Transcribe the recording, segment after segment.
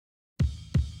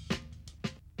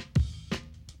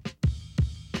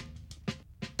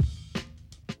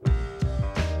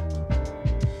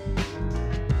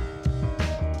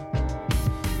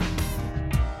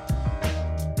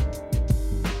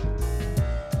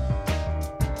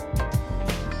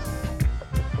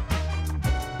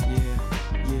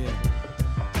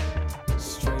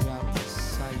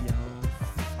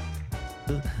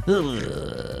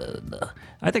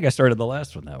I think I started the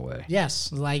last one that way.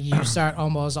 Yes, like you start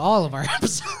almost all of our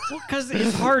episodes. Well, because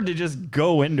it's hard to just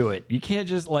go into it. You can't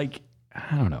just like,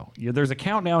 I don't know. There's a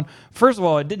countdown. First of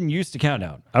all, it didn't used to count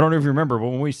down. I don't know if you remember, but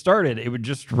when we started, it would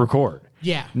just record.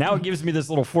 Yeah. Now it gives me this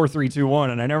little 4, 3, 2, 1,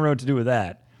 and I never know what to do with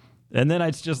that. And then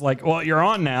it's just like, well, you're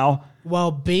on now.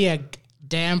 Well, be a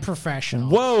damn professional.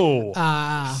 Whoa.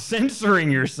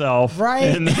 Censoring yourself.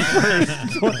 Right. In the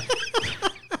first one.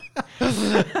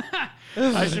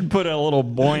 I should put a little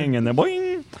boing and then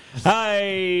boing. Hi,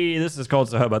 this is called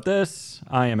So How About This?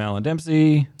 I am Alan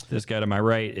Dempsey. This guy to my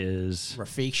right is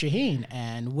Rafiq Shaheen.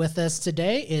 And with us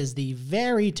today is the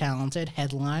very talented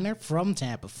headliner from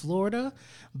Tampa, Florida,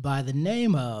 by the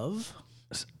name of...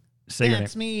 Say your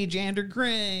That's me, Jander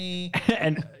Gray.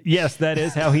 And yes, that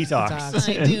is how he talks.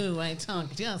 I do. I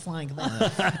talk just like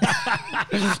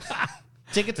that.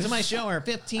 Tickets to my show are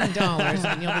 $15,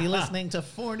 and you'll be listening to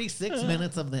 46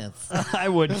 minutes of this. I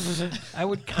would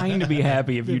kind of be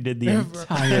happy if you did the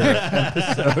entire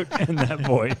episode in that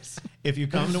voice. If you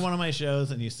come to one of my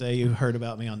shows and you say you heard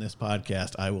about me on this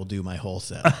podcast, I will do my whole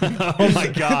set. Oh my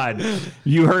God.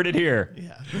 You heard it here.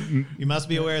 Yeah. You must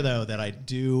be aware, though, that I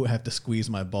do have to squeeze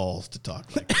my balls to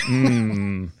talk like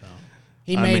that.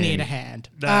 He may need a hand.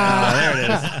 There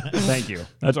it is. Thank you.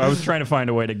 That's why I was trying to find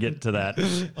a way to get to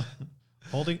that.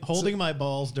 Holding my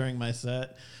balls during my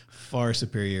set, far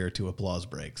superior to applause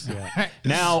breaks. Yeah.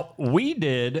 Now,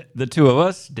 the two of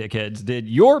us dickheads did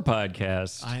your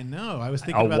podcast. I know. I was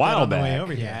thinking A about while that on the way back.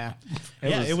 over here.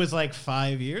 Yeah. It was like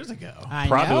 5 years ago. I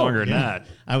Probably know. longer than that.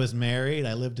 I was married.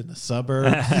 I lived in the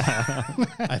suburbs.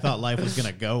 I thought life was going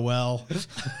to go well.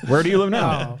 Where do you live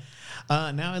now?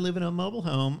 Now I live in a mobile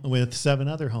home with 7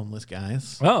 other homeless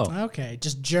guys. Oh. Okay,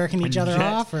 just jerking each other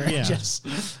off, or Yeah. just...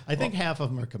 I think half of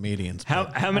them are comedians. How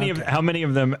but- many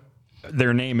of them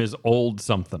their name is Old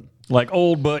something? Like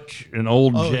Old Butch and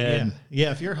Old Oh, Jed.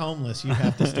 yeah. If you're homeless, you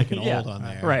have to stick an Yeah, old on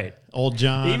there. right. Old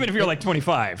John. Even if you're like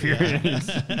 25.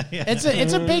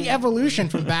 It's a big evolution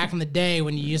from back in the day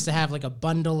when you used to have like a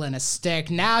bundle and a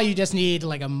stick. Now you just need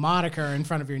like a moniker in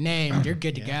front of your name and you're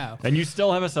good to go. And you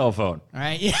still have a cell phone. All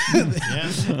right? Yeah.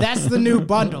 Yeah. That's the new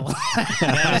bundle.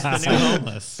 That is the new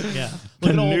homeless. Yeah.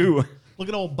 Look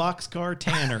at old Boxcar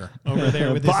Tanner over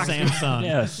there with his Samsung.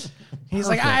 Yes. He's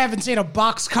like, I haven't seen a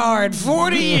box car in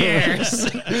 40 years.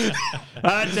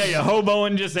 I tell you,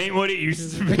 hoboing just ain't what it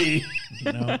used to be.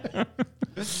 No.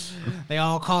 They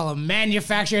all call them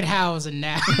manufactured housing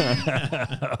now.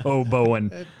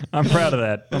 Hoboing. I'm proud of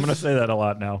that. I'm going to say that a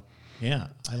lot now. Yeah,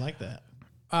 I like that.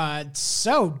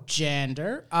 So,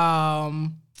 Jander,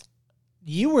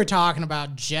 you were talking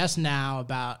about just now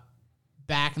about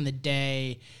back in the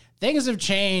day. Things have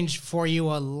changed for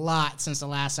you a lot since the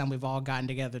last time we've all gotten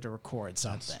together to record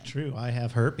something. That's true. I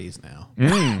have herpes now.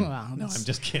 Well, No, I'm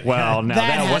just kidding. Well, no, That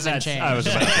that wasn't. hasn't changed. I was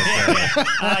about to say.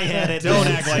 I had it. Don't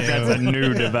act like that's a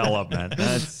new development.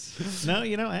 That's No,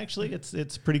 actually,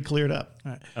 it's pretty cleared up.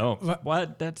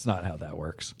 what? That's not how that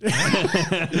works. You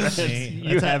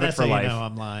have it for life.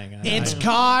 I'm lying. it's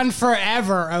gone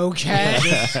forever, okay?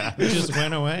 It just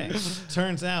went away.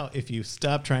 Turns out, if you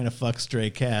stop trying to fuck stray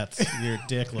cats, your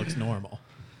dick looks normal.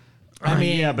 I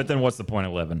mean, yeah, but then what's the point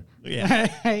of living? Yeah,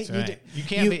 that's right.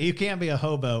 You can't be a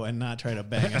hobo and not try to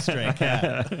bang a stray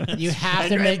cat. you have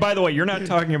to And make. by the way, you're not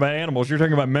talking about animals. You're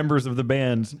talking about members of the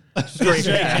band's Stray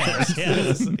Cats.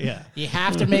 Yes. Yeah. You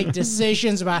have to make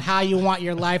decisions about how you want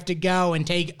your life to go and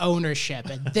take ownership.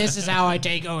 And this is how I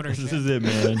take ownership. This is it,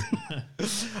 man.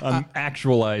 I'm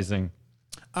actualizing.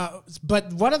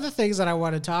 But one of the things that I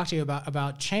want to talk to you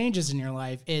about changes in your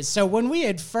life is, so when we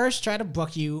had first tried to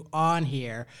book you on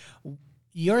here,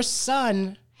 your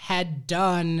son had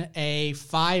done a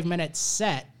 5-minute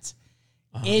set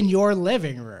in your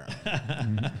living room,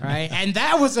 right? And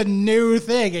that was a new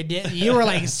thing. And you were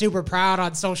like super proud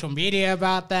on social media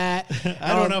about that.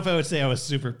 I don't know if I would say I was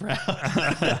super proud.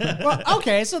 Well,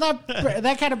 okay, so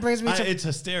that kind of brings me to... It's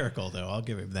hysterical, though. I'll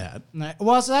give him that.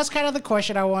 Well, so that's kind of the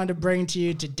question I wanted to bring to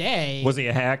you today. Was he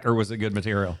a hack or was it good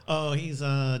material? Oh, he's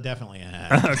definitely a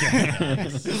hack.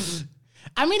 Okay.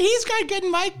 I mean, he's got good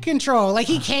mic control. Like,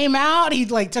 he came out, he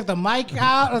like took the mic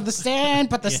out of the stand,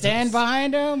 put the stand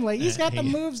behind him. Like, he's got the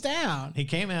moves down. He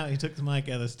came out, he took the mic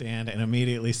out of the stand, and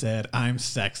immediately said, "I'm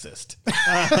sexist."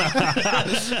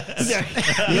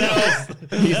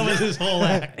 That was his whole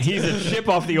act. He's a chip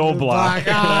off the old block.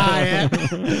 Yeah.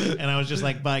 And I was just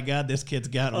like, by God, this kid's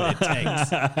got what it takes.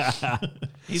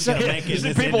 He's going to make it in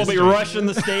this People will be industry. rushing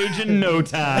the stage in no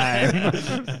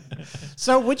time.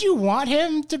 So would you want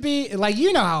him to be like,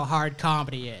 you know how hard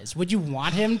comedy is? Would you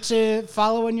want him to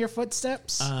follow in your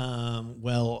footsteps?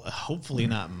 Well, hopefully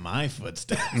not my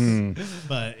footsteps.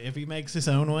 But if he makes his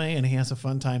own way and he has a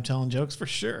fun time telling jokes, for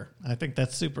sure. I think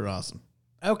that's super awesome.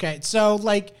 Okay, so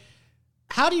like,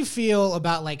 how do you feel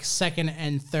about like second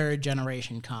and third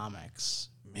generation comics?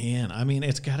 Man, I mean,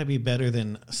 it's got to be better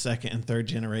than second and third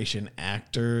generation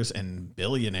actors and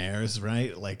billionaires,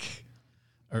 right? Like,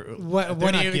 or What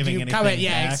they're do not you giving anything comment?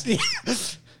 Yeah, back.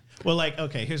 Well, like,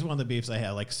 okay, here's one of the beefs I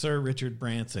have. Like, Sir Richard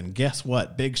Branson, guess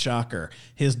what? Big shocker.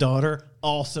 His daughter,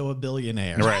 also a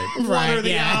billionaire. Right. What are the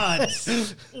yeah.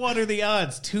 odds? What are the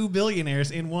odds? 2 billionaires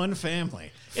in one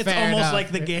family. It's Fair almost enough.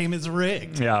 like the game is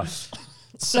rigged. Yeah.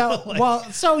 So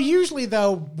so usually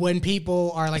though, when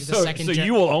people are like the So, second, so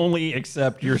you will only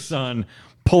accept your son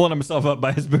pulling himself up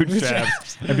by his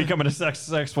bootstraps and becoming a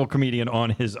successful comedian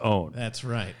on his own. That's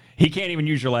right. He can't even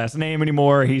use your last name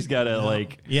anymore. He's got to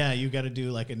like Yeah, you got to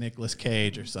do like a Nicolas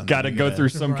Cage or something. got to You go gotta- through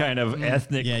some kind of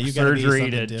ethnic Yeah, you gotta be surgery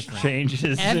something to different. change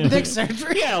his ethnic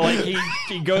surgery. Yeah, like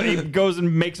he goes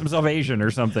and makes himself Asian or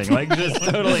something. Like just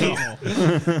totally. No.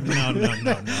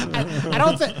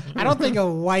 I don't think a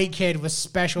white kid with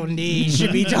special needs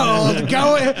should be told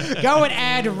go and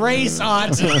add race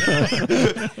onto.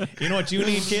 You know what you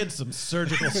need, kids? Some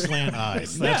surgical slant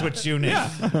eyes. That's what you need.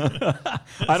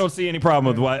 I don't see any problem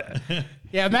with what.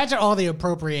 Yeah, imagine all the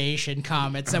appropriation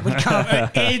comments that would come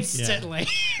instantly.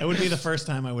 It would be the first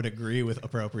time I would agree with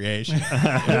appropriation.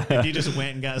 If you just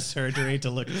went and got surgery to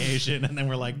look Asian, and then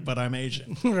we're like, but I'm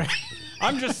Asian. Right.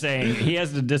 I'm just saying he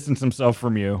has to distance himself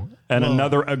from you, and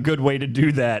Well- a good way to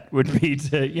do that would be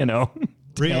to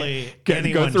Really, go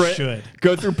anyone through should.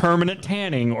 go through permanent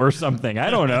tanning or something. I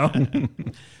don't know.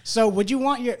 So would you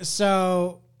want your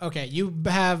okay, you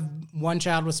have one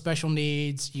child with special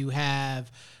needs, you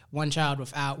have one child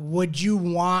without. Would you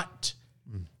want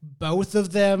both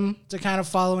of them to kind of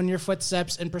follow in your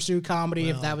footsteps and pursue comedy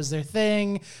if that was their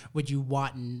thing? Would you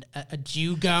want do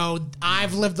you go,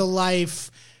 I've lived a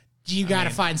life, you got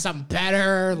to find something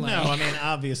better? Like, No, I mean,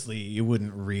 obviously, you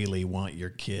wouldn't really want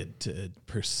your kid to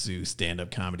pursue stand-up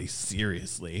comedy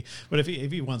seriously. But if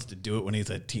he wants to do it when he's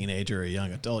a teenager or a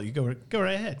young adult, you go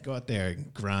right ahead. Go out there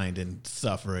and grind and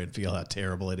suffer and feel how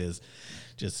terrible it is.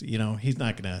 Just, he's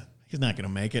not gonna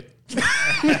make it.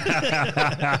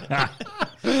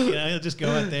 He'll just go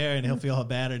out there and he'll feel how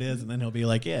bad it is, and then he'll be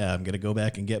like, "Yeah, I'm gonna go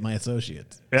back and get my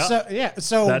associates." Yeah.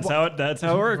 So That's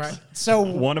how it works. Right. So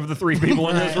One of the 3 people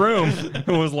in this room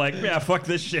was like, "Yeah, fuck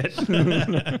this shit."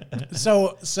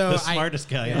 so The smartest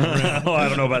guy in the room. Oh, I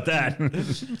don't know about that.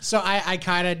 So I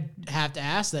kind of have to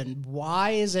ask then,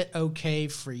 why is it okay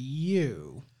for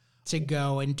you to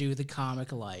go and do the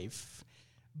comic life,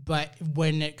 but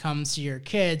when it comes to your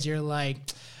kids, you're like,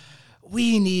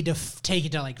 we need to take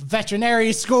it to like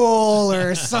veterinary school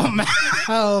or something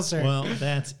else? Or, Well,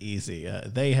 that's easy.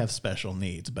 They have special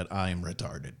needs, but I'm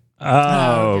retarded.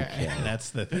 Oh, okay.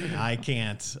 That's the thing. I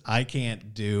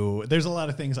can't do. There's a lot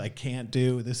of things I can't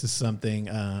do. This is something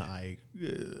anybody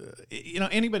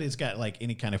that's got like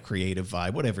any kind of creative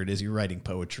vibe, whatever it is, you're writing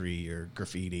poetry or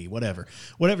graffiti, whatever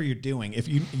you're doing. If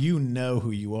you know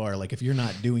who you are, like if you're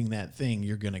not doing that thing,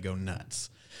 you're gonna go nuts.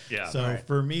 Yeah. So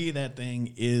for me, that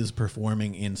thing is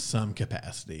performing in some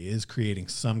capacity, is creating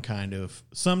some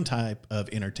type of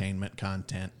entertainment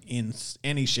content in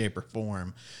any shape or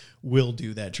form will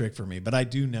do that trick for me. But I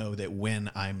do know that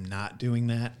when I'm not doing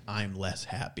that, I'm less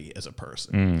happy as a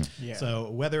person. Yeah. So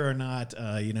whether or not,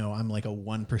 I'm like a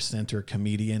 1%er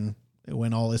comedian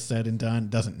when all is said and done,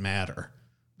 doesn't matter.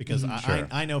 Because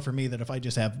I know for me that if I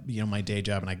just have my day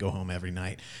job and I go home every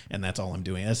night and that's all I'm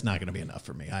doing, that's not going to be enough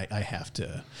for me. I have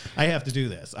to do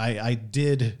this. I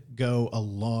did go a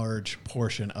large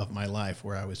portion of my life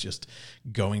where I was just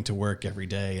going to work every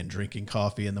day and drinking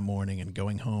coffee in the morning and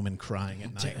going home and crying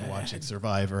at night and watching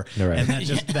Survivor, Right. and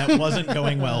that wasn't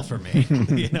going well for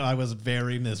me. I was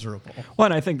very miserable. Well,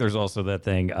 and I think there's also that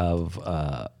thing of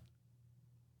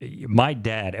my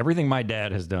dad. Everything my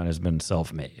dad has done has been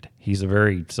self-made. He's a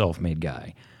very self-made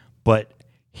guy, but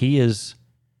he is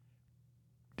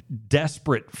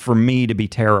desperate for me to be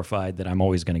terrified that I'm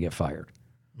always going to get fired.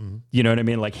 Mm-hmm. You know what I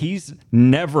mean? Like he's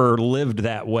never lived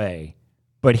that way,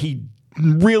 but he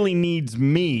really needs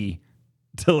me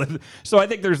to live. So I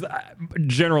think there's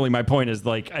generally my point is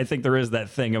like I think there is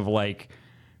that thing of like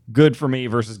good for me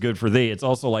versus good for thee. It's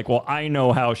also like, well, I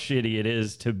know how shitty it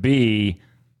is to be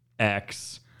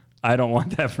X. I don't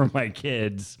want that for my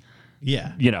kids.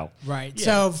 Yeah. Right. Yeah.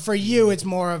 So for you, it's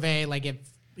more of a, like, if,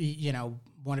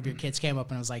 one of your kids came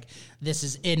up and was like, this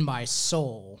is in my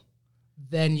soul,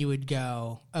 then you would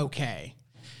go, okay.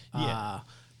 Yeah.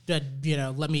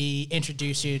 let me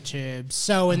introduce you to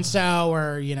so and so,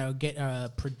 or get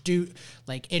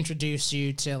introduce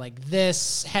you to like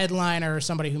this headliner or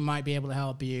somebody who might be able to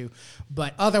help you.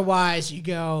 But otherwise, you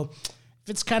go, if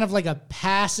it's kind of like a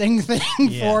passing thing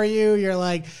for you, you're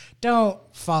like, don't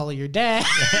follow your dad.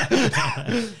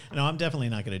 No, I'm definitely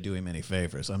not going to do him any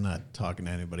favors. I'm not talking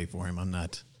to anybody for him. I'm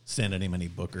not sending him any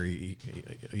book or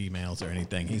emails or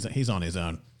anything. He's on his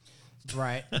own.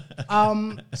 Right.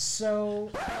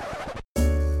 So.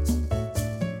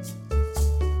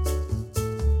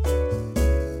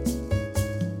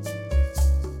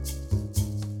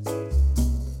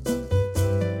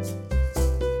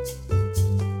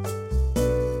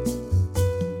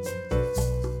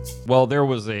 Well, there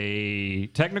was a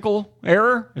technical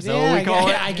error. Is that what we call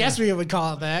it? I guess we would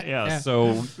call it that. Yeah.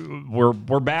 So we're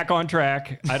back on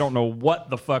track. I don't know what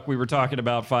the fuck we were talking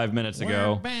about 5 minutes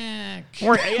ago. We're back.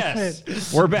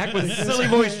 We're back with Silly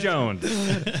Voice Jones.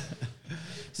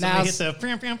 Now hit the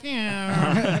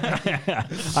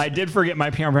I did forget my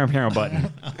piano button.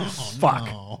 Fuck.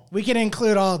 No. we can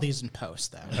include all of these in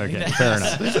post, though. Okay, fair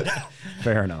enough.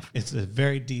 Fair enough. It's a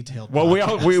very detailed. Well,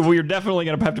 we're definitely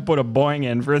going to have to put a boing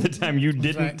in for the time you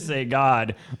didn't say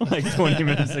God like 20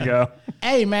 minutes ago.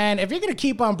 Hey, man, if you're going to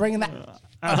keep on bringing that,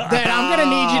 then I'm going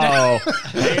to need you to.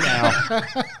 Hey now.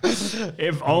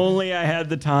 If only I had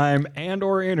the time and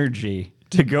or energy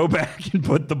to go back and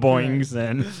put the boings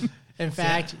in. In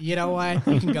fact, you know what?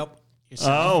 You can go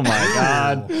yourself. Oh, my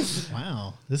God.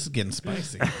 Wow, this is getting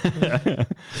spicy.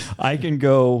 I can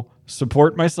go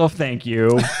support myself. Thank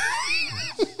you.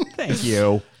 Thank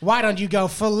you. Why don't you go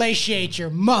fellatiate your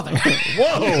mother?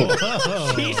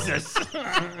 Whoa. Jesus.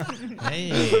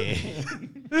 Hey,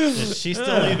 does she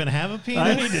still even have a penis?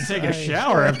 I need to take a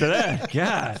shower after that.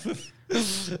 God.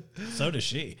 So does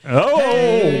she. Oh,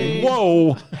 hey.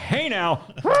 Whoa. Hey now.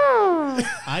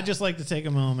 I'd just like to take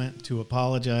a moment to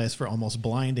apologize for almost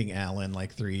blinding Alan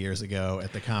like 3 years ago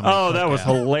at the comedy. Oh, that was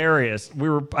Cookout. hilarious.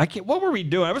 What were we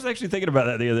doing? I was actually thinking about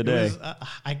that the other day.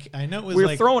 I know it was We were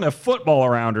like, throwing a football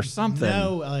around or something.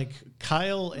 No, like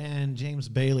Kyle and James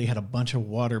Bailey had a bunch of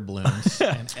water balloons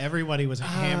and everybody was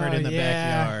hammered in the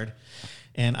backyard.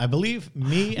 And I believe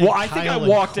me and I think I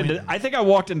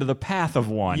walked into the path of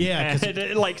one. Yeah, and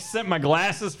it like sent my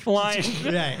glasses flying.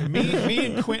 Yeah, me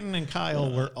and Quentin and Kyle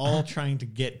were all trying to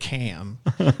get Cam,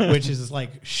 which is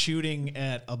like shooting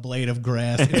at a blade of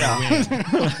grass in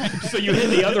the wind. So you hit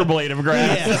the other blade of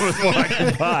grass Yeah. that was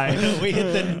walking by. We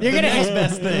hit the You're gonna next hit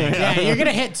best thing. Yeah, you're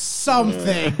gonna hit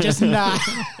something, just not.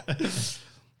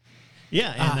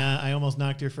 Yeah, and I almost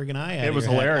knocked your friggin' eye out. It of was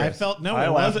your head. hilarious. I felt I it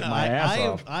laughed wasn't. my ass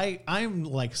off. I'm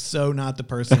like so not the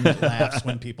person that laughs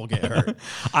when people get hurt.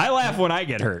 I laugh when I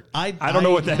get hurt. I don't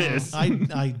know what that is.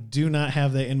 I do not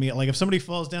have that in me. Like if somebody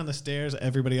falls down the stairs,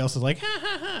 everybody else is like, ha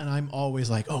ha ha, and I'm always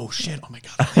like, oh shit, oh my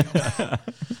god,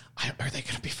 are they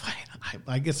gonna be fine?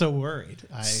 I get so worried.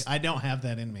 I don't have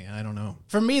that in me. I don't know.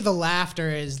 For me, the laughter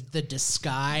is the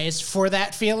disguise for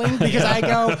that feeling, because I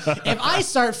go, if I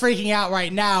start freaking out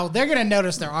right now, they're going to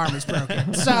notice their arm is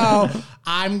broken. So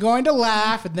I'm going to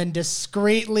laugh and then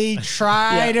discreetly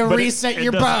try to reset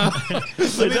your bone.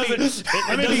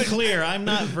 Let me be clear. I'm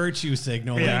not virtue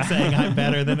signaling saying I'm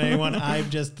better than anyone. I'm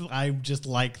just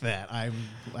like that.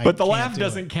 But the laugh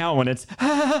doesn't count when it's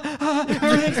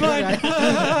everything's fine.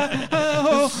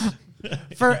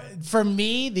 For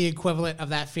me, the equivalent of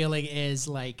that feeling is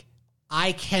like,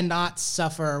 I cannot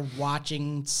suffer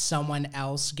watching someone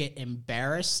else get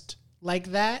embarrassed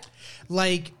like that.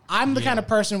 Like, I'm the kind of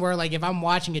person where, like, if I'm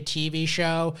watching a TV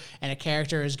show and a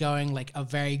character is going, like, a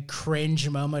very cringe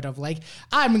moment of, like,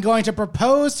 I'm going to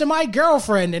propose to my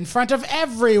girlfriend in front of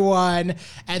everyone,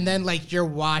 and then, like, you're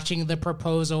watching the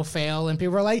proposal fail, and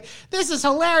people are like, this is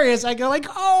hilarious. I go, like,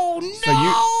 oh,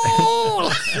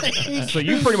 no! So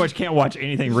you pretty much can't watch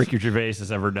anything Ricky Gervais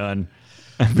has ever done.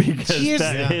 Because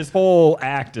Here's- his whole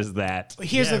act is that.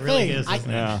 Here's the it really thing. is,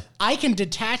 isn't it? I can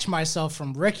detach myself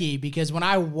from Ricky, because when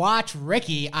I watch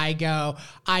Ricky, I go,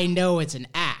 I know it's an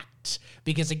act.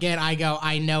 Because again, I go,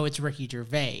 I know it's Ricky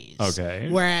Gervais. Okay.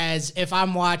 Whereas if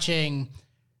I'm watching,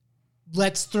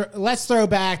 let's throw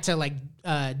back to like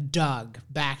Doug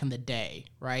back in the day,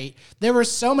 right? There were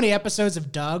so many episodes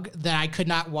of Doug that I could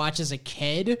not watch as a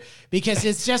kid, because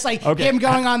it's just like him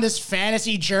going on this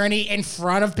fantasy journey in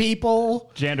front of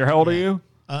people. Jander, how old are you?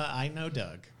 I know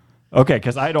Doug. Okay,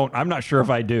 because I'm not sure if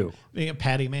I do.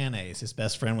 Patty Mayonnaise, his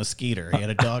best friend was Skeeter. He had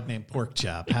a dog named Pork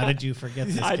Chop. How did you forget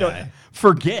this guy? Don't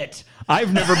forget.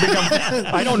 I've never become.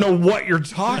 I don't know what you're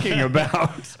talking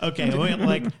about. Okay,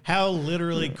 like how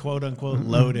literally quote unquote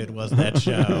loaded was that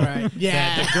show? Right.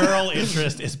 Yeah. That the girl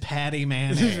interest is Patty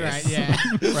Mayonnaise. Right. Yeah.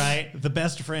 Right. The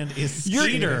best friend is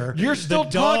Skeeter. You're still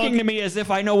talking to me as if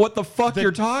I know what the fuck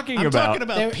you're talking about. I'm talking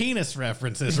about penis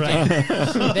references, right?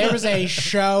 There was a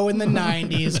show in the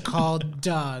 90s called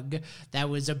Doug that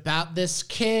was about this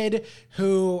kid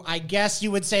who I guess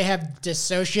you would say have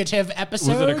dissociative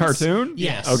episodes. Was it a cartoon?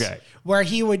 Yes. Okay. Where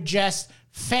he would just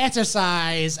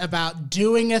fantasize about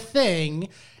doing a thing,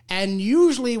 and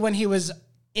usually when he was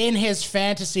in his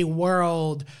fantasy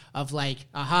world of like,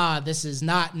 aha, this is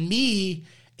not me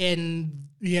in,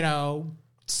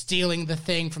 stealing the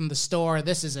thing from the store.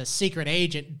 This is a secret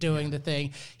agent doing the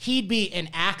thing. He'd be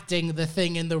enacting the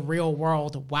thing in the real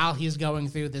world while he's going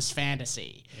through this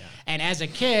fantasy. Yeah. And as a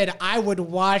kid, I would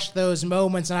watch those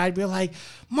moments and I'd be like,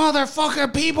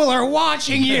 motherfucker, people are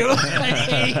watching you.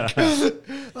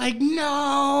 like,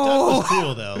 no. Doug was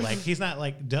cool, though. Like, he's not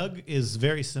like, Doug is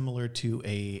very similar to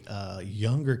a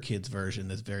younger kid's version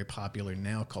that's very popular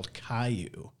now called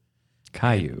Caillou.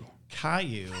 Caillou.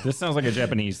 This sounds like a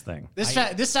Japanese thing. This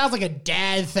sounds like a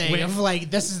dad thing of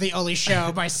like, this is the only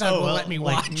show my son will let me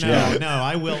watch. No,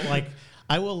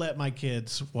 I will let my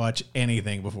kids watch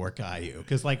anything before Caillou.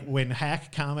 Because like when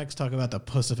Hack Comics talk about the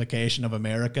pussification of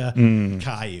America,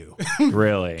 Caillou.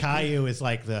 Really? Caillou is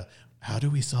like how do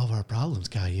we solve our problems,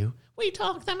 Caillou? We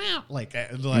talk them out.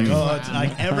 It's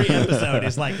like every episode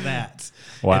is like that.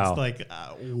 Wow. It's like,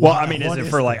 well, I mean, is it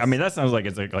for like? I mean, that sounds like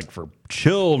it's like for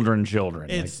children.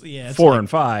 It's like 4 and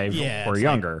 5 or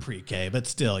younger, like pre-K, but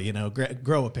still,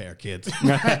 grow a pair, kids.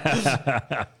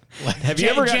 Have you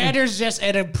ever Jander's just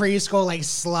at a preschool, like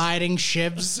sliding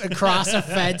shivs across a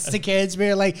fence to kids,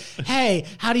 being like, "Hey,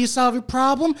 how do you solve your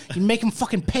problem? You make them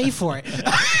fucking pay for it."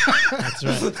 That's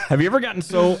right. Have you ever gotten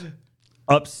so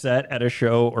upset at a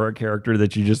show or a character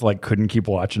that you just like couldn't keep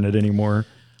watching it anymore?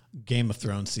 Game of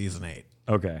Thrones season 8.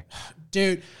 Okay,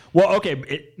 dude. Well,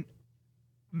 okay.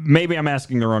 Maybe I'm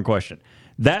asking the wrong question.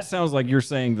 That sounds like you're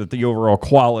saying that the overall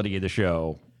quality of the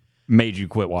show made you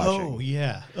quit watching. Oh,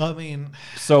 yeah. I mean,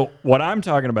 so what I'm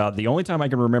talking about, the only time I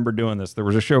can remember doing this, there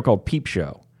was a show called Peep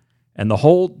Show. And the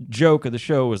whole joke of the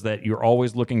show was that you're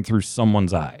always looking through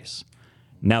someone's eyes.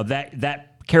 Now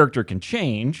that character can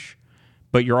change,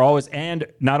 but you're always, and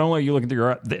not only are you looking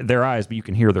through their eyes, but you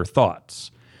can hear their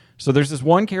thoughts. So there's this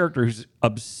one character who's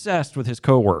obsessed with his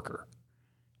coworker.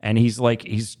 And he's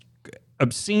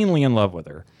obscenely in love with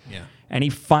her. Yeah. And he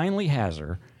finally has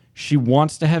her. She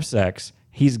wants to have sex.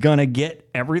 He's going to get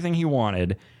everything he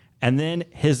wanted. And then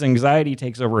his anxiety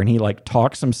takes over and he like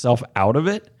talks himself out of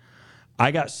it.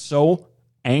 I got so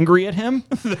angry at him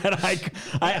that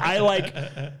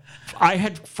I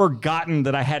had forgotten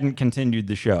that I hadn't continued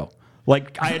the show.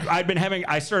 Like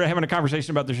I started having a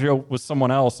conversation about the show with someone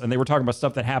else, and they were talking about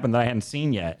stuff that happened that I hadn't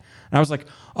seen yet. And I was like,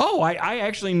 oh, I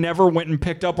actually never went and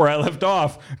picked up where I left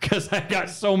off because I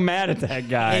got so mad at that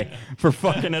guy for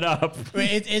fucking it up.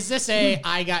 Is this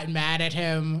I got mad at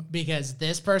him because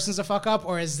this person's a fuck up,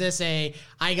 or is this I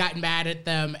got mad at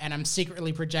them and I'm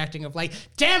secretly projecting of like,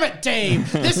 damn it,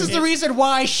 Dave, this is the reason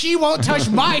why she won't touch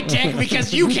my dick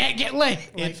because you can't get laid.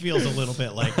 It feels a little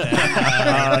bit like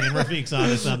that. Rafiq's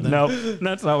onto something. Nope,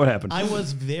 that's not what happened. I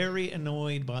was very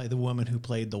annoyed by the woman who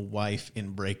played the wife in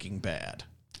Breaking Bad.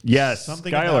 Yes,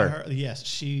 something Skylar. about her. Yes,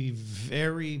 she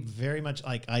very, very much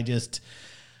like. I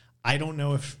don't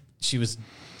know if she was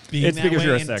being it's that because way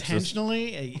you're a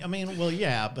intentionally. Sexist. I mean, well,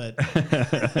 yeah, but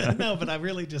no, but I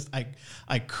really just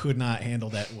I could not handle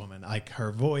that woman. Like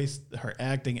her voice, her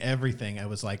acting, everything. I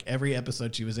was like every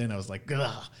episode she was in, I was like,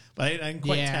 ugh. But I didn't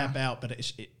quite tap out. But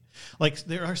like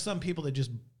there are some people that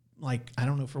just. Like, I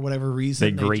don't know, for whatever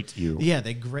reason. They grate you. Yeah,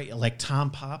 they grate. Like,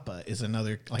 Tom Papa is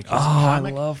another, like, his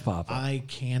comic. I love Papa. I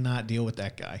cannot deal with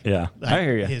that guy. Yeah, I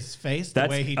hear you. His face, the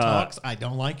way he talks, I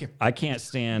don't like him. I can't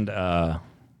stand, oh,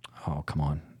 come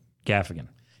on, Gaffigan.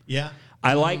 Yeah.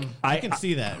 I can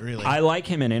see that, really. I like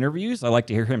him in interviews. I like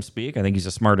to hear him speak. I think he's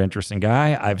a smart, interesting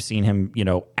guy. I've seen him,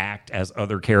 act as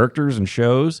other characters in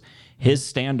shows. His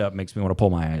stand-up makes me want to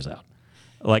pull my eyes out.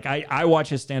 Like, I watch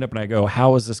his stand-up and I go,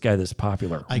 how is this guy this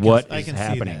popular? What is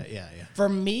happening? See that. Yeah. For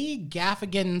me,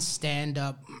 Gaffigan's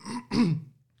stand-up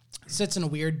sits in a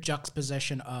weird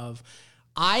juxtaposition of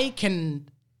I can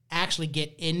actually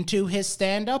get into his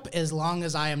stand-up as long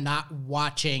as I am not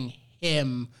watching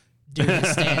him do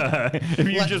his stand-up. If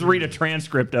you just read a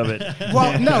transcript of it.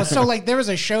 Well, no. So, like, there was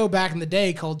a show back in the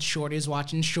day called Shorties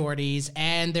Watching Shorties,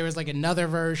 and there was, like, another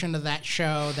version of that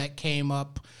show that came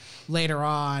up later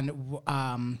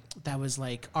on, that was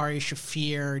like Ari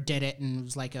Shaffir did it, and it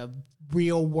was like a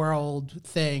real world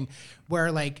thing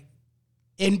where like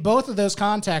in both of those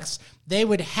contexts, they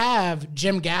would have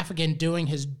Jim Gaffigan doing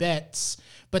his bits,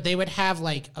 but they would have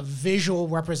like a visual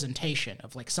representation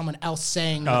of like someone else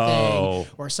saying the thing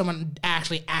or someone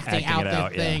actually acting out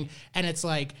the thing. And it's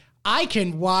like, I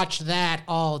can watch that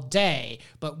all day,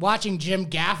 but watching Jim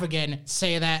Gaffigan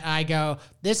say that, I go,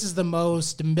 this is the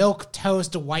most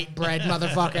milquetoast white bread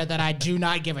motherfucker that I do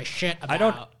not give a shit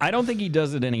about. I don't think he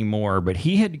does it anymore, but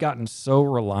he had gotten so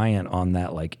reliant on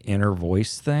that like inner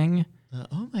voice thing.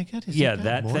 Oh my God.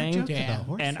 That thing. Yeah.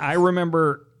 And I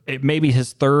remember it maybe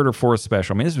his third or fourth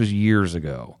special. I mean, this was years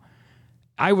ago.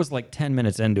 I was like 10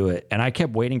 minutes into it, and I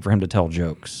kept waiting for him to tell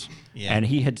jokes. Yeah. And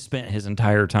he had spent his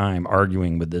entire time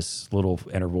arguing with this little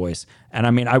inner voice. And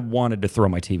I mean, I wanted to throw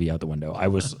my TV out the window.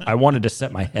 I wanted to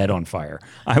set my head on fire.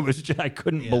 I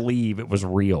couldn't believe it was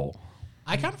real.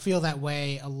 I kind of feel that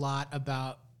way a lot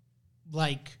about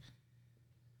like,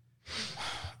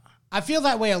 I feel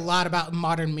that way a lot about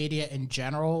modern media in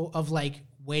general, of like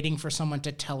waiting for someone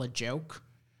to tell a joke.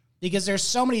 Because there's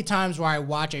so many times where I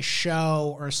watch a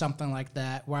show or something like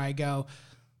that where I go,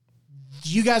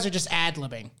 you guys are just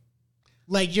ad-libbing.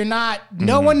 Like, you're not,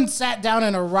 no one sat down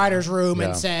in a writer's room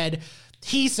and said,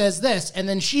 he says this, and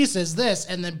then she says this,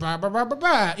 and then blah, blah, blah, blah,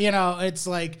 blah. You know, it's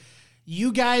like,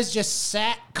 you guys just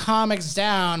sat comics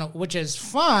down, which is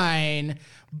fine,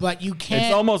 but you can't.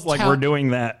 It's almost like we're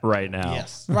doing that right now.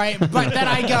 Yes. Right. But then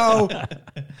I go,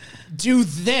 do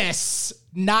this,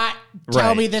 not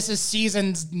tell me this is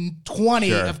season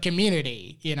 20 of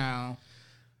Community, you know?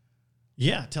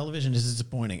 Yeah, television is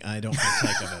disappointing. I don't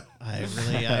partake of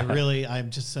it. I'm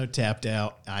just so tapped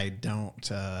out. I don't,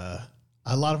 a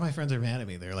lot of my friends are mad at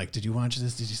me. They're like, did you watch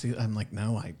this? Did you see it? I'm like,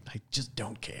 no, I just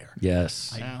don't care.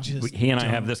 Yes. He and I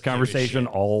have this conversation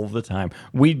all the time.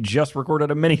 We just recorded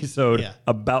a mini-sode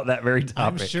about that very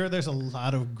topic. I'm sure there's a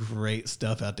lot of great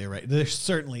stuff out there, right? There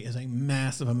certainly is a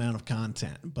massive amount of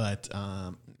content, but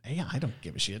I don't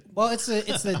give a shit. Well, it's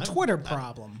the Twitter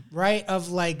problem, right? Of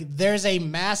like, there's a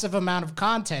massive amount of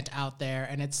content out there,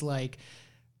 and it's like,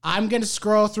 I'm going to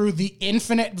scroll through the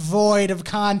infinite void of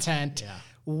content. Yeah.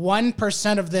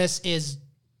 1% of this is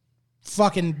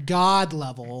fucking God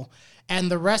level, and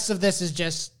the rest of this is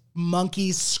just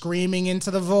monkeys screaming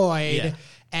into the void. Yeah.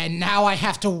 And now I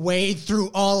have to wade through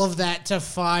all of that to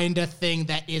find a thing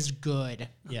that is good.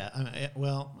 Yeah.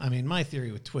 I mean, my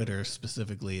theory with Twitter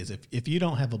specifically is if you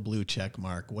don't have a blue check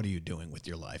mark, what are you doing with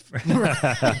your life?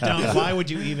 Why would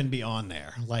you even be on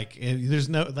there? Like, there's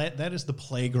no, that is the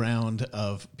playground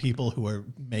of people who are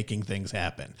making things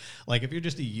happen. Like, if you're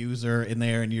just a user in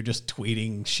there and you're just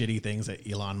tweeting shitty things at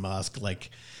Elon Musk,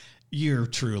 like, you're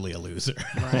truly a loser.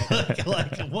 Right.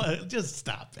 like what? Just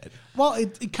stop it. Well,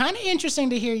 it's kind of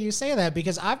interesting to hear you say that,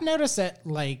 because I've noticed that,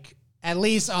 like, at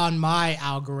least on my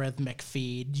algorithmic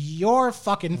feed, your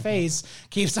fucking face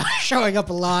keeps on showing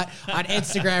up a lot on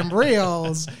Instagram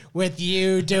Reels with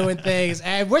you doing things,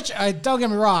 and which, don't get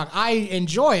me wrong, I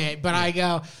enjoy it, but I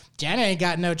go, Jenna ain't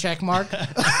got no check mark.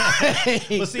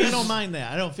 Well, see, I don't mind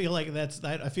that. I don't feel like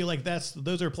I feel like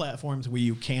those are platforms where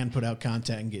you can put out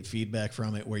content and get feedback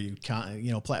from it, where you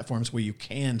can, platforms where you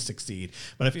can succeed.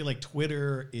 But I feel like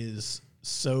Twitter is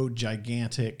so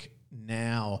gigantic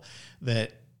now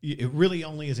that it really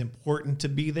only is important to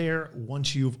be there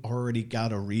once you've already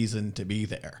got a reason to be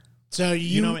there. So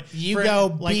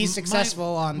be successful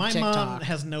on my TikTok. My mom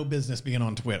has no business being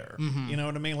on Twitter. Mm-hmm. You know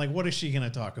what I mean? Like, what is she going to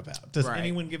talk about? Does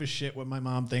anyone give a shit what my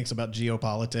mom thinks about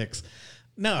geopolitics?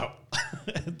 No.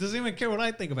 Does anyone care what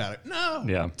I think about it? No.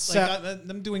 Yeah.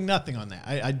 I'm doing nothing on that.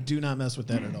 I do not mess with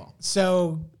that at all.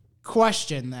 So,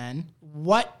 question then,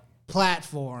 what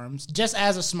platforms, just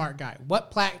as a smart guy,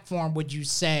 what platform would you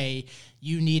say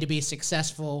you need to be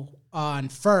successful on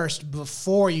first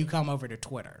before you come over to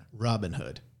Twitter?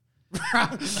 Robinhood.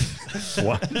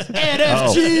 What?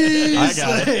 NFTs. I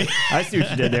got it. I see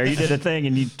what you did there. You did a thing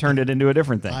and you turned it into a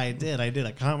different thing. I did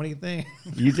a comedy thing.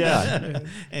 You did.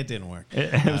 It didn't work.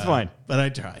 It was fine. But I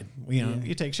tried.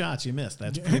 You take shots, you miss.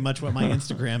 That's pretty much what my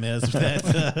Instagram is.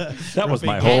 That was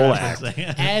my whole act.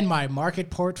 And my market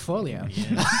portfolio.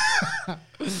 Yeah.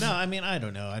 No, I mean, I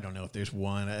don't know. I don't know if there's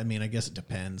one. I mean, I guess it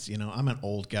depends. I'm an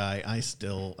old guy.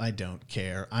 I don't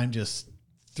care. I'm just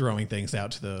throwing things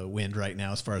out to the wind right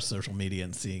now as far as social media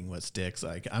and seeing what sticks.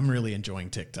 Like, I'm really enjoying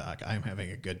TikTok. I'm having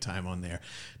a good time on there,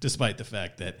 despite the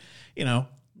fact that, not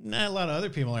a lot of other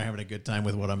people are having a good time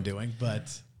with what I'm doing.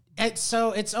 But It's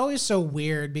always so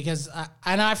weird because,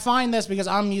 and I find this because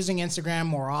I'm using Instagram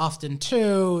more often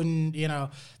too, and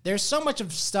there's so much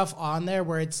of stuff on there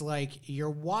where it's like you're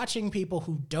watching people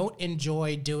who don't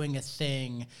enjoy doing a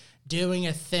thing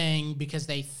because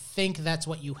they think that's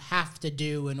what you have to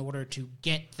do in order to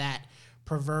get that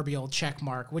proverbial check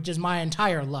mark, which is my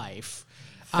entire life.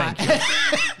 Thank you.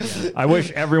 I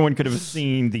wish everyone could have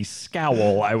seen the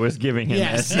scowl I was giving him.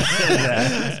 Yes.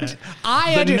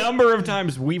 The number of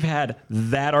times we've had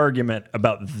that argument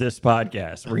about this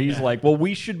podcast where he's like, well,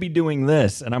 we should be doing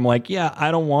this. And I'm like, yeah,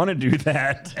 I don't want to do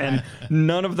that. And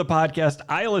none of the podcasts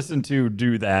I listen to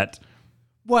do that.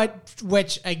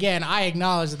 Which, again, I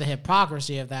acknowledge the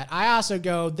hypocrisy of that. I also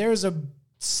go, there's a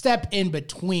step in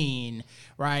between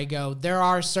where I go, there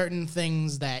are certain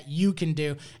things that you can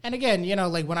do. And again,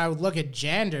 like when I would look at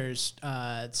Jander's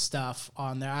stuff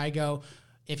on there, I go,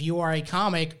 if you are a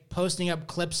comic, posting up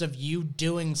clips of you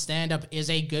doing stand-up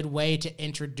is a good way to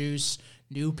introduce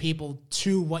new people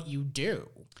to what you do.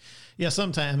 Yeah,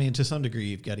 sometimes, to some degree,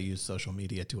 you've got to use social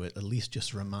media to at least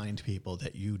just remind people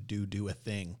that you do a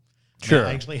thing. Sure.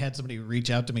 I actually had somebody reach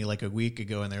out to me like a week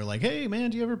ago, and they were like, hey, man,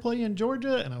 do you ever play in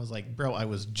Georgia? And I was like, bro, I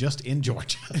was just in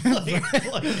Georgia.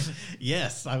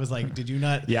 Yes. I was like, did you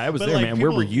not? Yeah, I was there, man.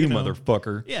 Where were you,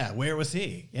 motherfucker? Yeah, where was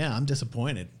he? Yeah, I'm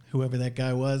disappointed. Whoever that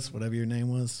guy was, whatever your name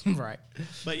was. Right.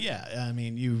 But yeah,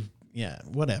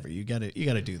 whatever. You got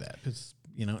to do that because,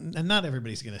 and not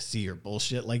everybody's going to see your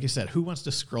bullshit. Like you said, who wants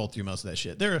to scroll through most of that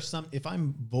shit? There are some, if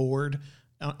I'm bored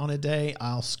on a day,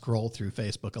 I'll scroll through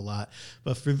Facebook a lot,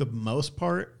 but for the most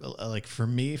part, like for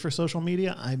me, for social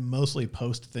media, I mostly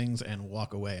post things and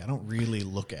walk away. I don't really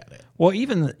look at it. Well,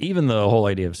 even the whole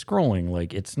idea of scrolling,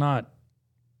 like it's not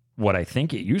what I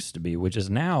think it used to be, which is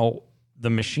now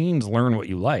the machines learn what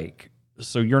you like.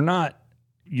 So you're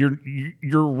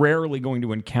rarely going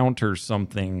to encounter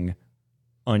something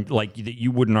like that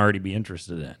you wouldn't already be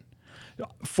interested in.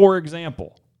 For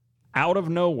example, out of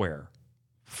nowhere,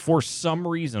 for some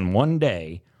reason, one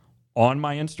day on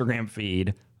my Instagram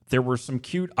feed, there were some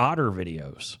cute otter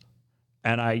videos,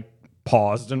 and I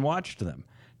paused and watched them.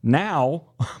 Now,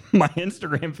 my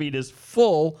Instagram feed is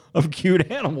full of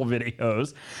cute animal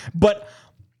videos, but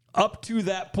up to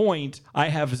that point, I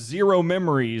have zero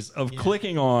memories of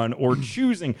clicking on or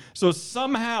choosing. So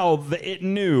somehow it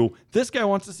knew this guy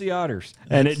wants to see otters,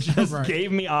 and it just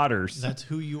gave me otters. That's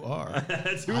who you are.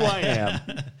 That's who I am.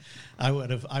 I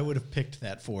would have picked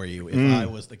that for you if I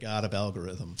was the god of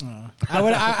algorithm.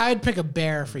 I'd pick a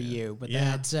bear for you, but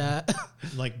that's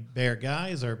like bear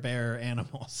guys or bear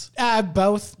animals.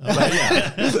 Both.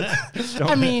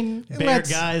 I mean, bear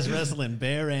guys wrestling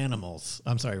bear animals.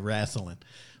 I'm sorry, wrestling.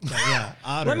 But yeah,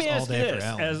 otters Let me all ask day you for this: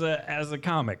 Alan. as a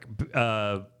comic,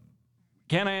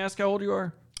 can I ask how old you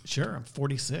are? Sure, I'm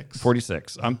 46.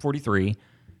 46. I'm 43.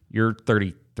 You're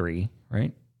 33,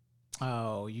 right?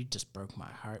 Oh, you just broke my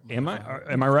heart. Am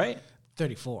I right?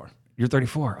 34. You're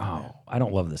 34. Oh, I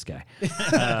don't love this guy.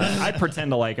 I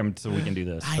pretend to like him so we can do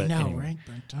this. I know, anyway. Right?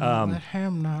 But don't let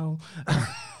him know.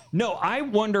 No, I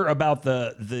wonder about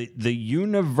the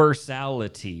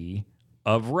universality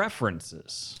of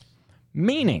references.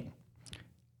 Meaning,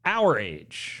 our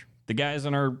age, the guys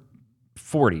in our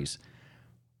 40s,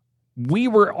 we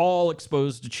were all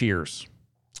exposed to Cheers.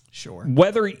 Sure.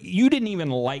 Whether you didn't even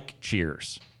like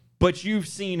Cheers, but you've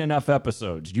seen enough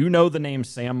episodes. You know the name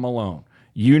Sam Malone.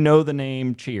 You know the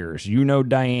name Cheers. You know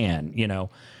Diane,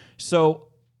 So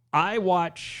I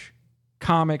watch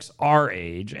comics our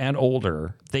age and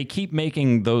older. They keep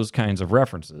making those kinds of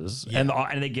references, and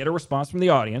they get a response from the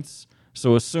audience.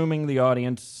 So assuming the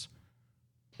audience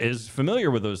is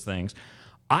familiar with those things,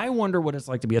 I wonder what it's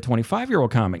like to be a 25-year-old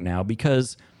comic now,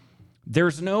 because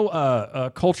there's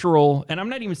no cultural, and I'm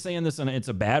not even saying this in it's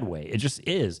a bad way. It just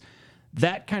is.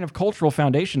 That kind of cultural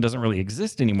foundation doesn't really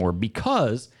exist anymore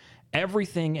because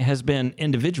everything has been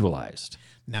individualized.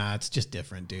 Nah, it's just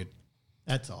different, dude.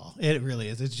 That's all. It really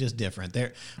is. It's just different.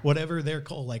 Whatever they're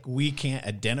called, like we can't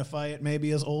identify it maybe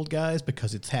as old guys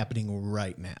because it's happening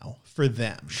right now for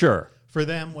them. Sure. For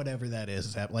them, whatever that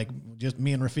is like just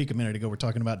me and Rafiq a minute ago were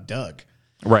talking about Doug.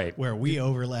 Right. Where we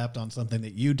overlapped on something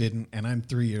that you didn't, and I'm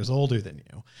 3 years older than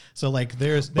you. So like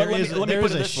there is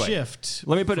a shift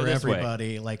Let me put it for this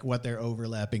everybody, like what they're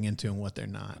overlapping into and what they're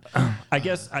not. I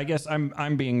guess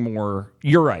I'm being more,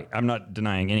 you're right. I'm not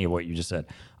denying any of what you just said.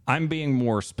 I'm being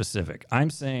more specific. I'm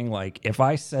saying, like, if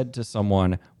I said to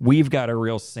someone, we've got a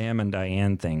real Sam and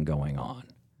Diane thing going on,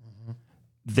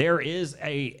 there is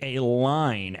a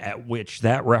line at which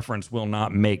that reference will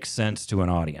not make sense to an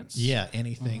audience. Yeah,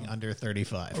 anything under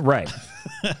 35. Right.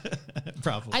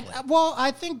 Probably.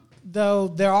 I think, though,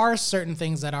 there are certain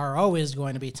things that are always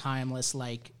going to be timeless,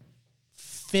 like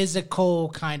physical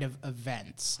kind of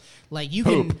events. Like you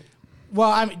can, well,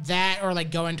 I mean that, or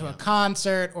like going to a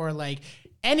concert, or like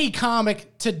any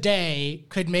comic today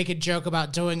could make a joke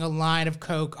about doing a line of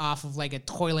coke off of like a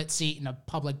toilet seat in a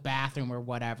public bathroom or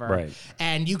whatever. Right.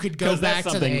 And you could go back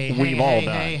to the. We've all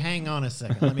done. Hey, hang on a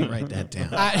second. Let me write that down.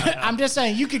 I'm just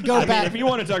saying you could go back. If you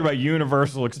want to talk about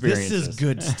universal experiences, This is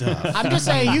good stuff. I'm just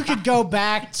saying you could go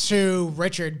back to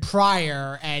Richard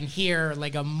Pryor and hear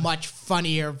like a much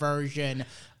funnier version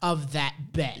of that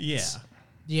bit. Yeah.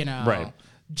 You know? Right.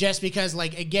 Just because,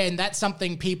 like, again, that's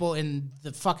something people in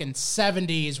the fucking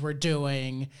 70s were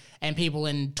doing and people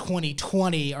in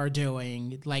 2020 are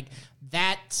doing. Like,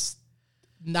 that's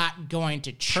not going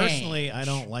to change. Personally, I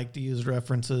don't like to use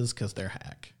references because they're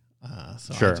hack.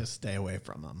 So Sure. I just stay away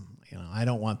from them. You know, I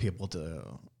don't want people to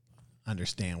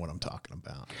understand what I'm talking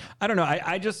about. I don't know.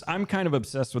 I'm kind of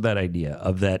obsessed with that idea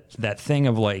of that thing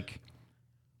of like,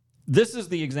 this is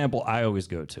the example I always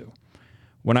go to.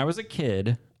 When I was a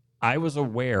kid, I was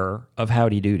aware of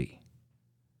Howdy Doody.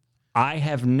 I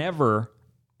have never,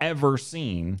 ever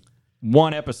seen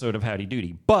one episode of Howdy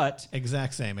Doody, but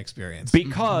Exact same experience.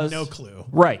 because No clue.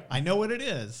 Right. I know what it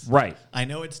is. Right. I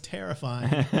know it's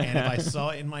terrifying. And if I saw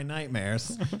it in my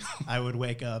nightmares, I would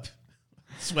wake up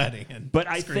sweating and But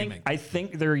screaming. I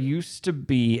think there used to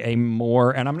be a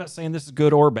more, and I'm not saying this is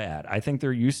good or bad. I think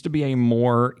there used to be a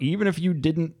more, even if you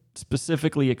didn't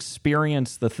specifically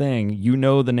experience the thing, you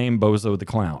know the name Bozo the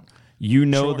Clown. You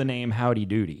know the name Howdy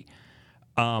Doody.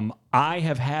 I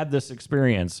have had this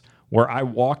experience where I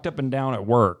walked up and down at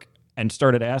work and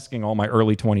started asking all my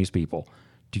early 20s people,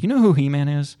 do you know who He-Man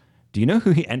is? Do you know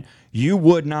who he... And you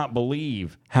would not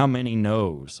believe how many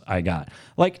no's I got.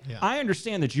 Like, I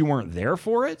understand that you weren't there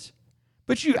for it,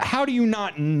 but how do you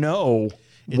not know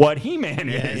what He-Man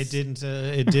is? Yeah,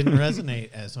 it didn't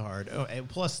resonate as hard. Oh, and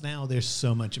plus now there's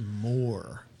so much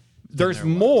more. There's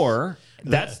more.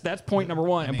 That's point number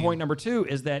one. And point number two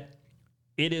is that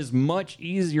it is much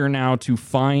easier now to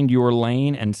find your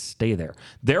lane and stay there.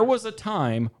 There was a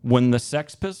time when the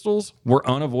Sex Pistols were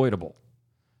unavoidable.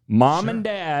 Mom and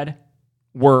Dad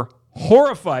were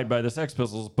horrified by the Sex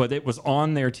Pistols, but it was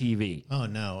on their TV. Oh,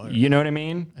 no. You know what I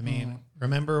mean? I mean,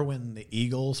 remember when the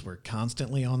Eagles were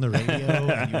constantly on the radio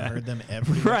and you heard them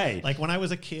everywhere? Right. Like when I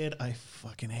was a kid, I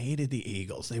fucking hated the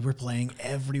Eagles. They were playing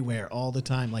everywhere all the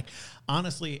time. Like,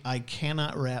 honestly, I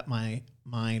cannot wrap my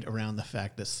mind around the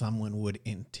fact that someone would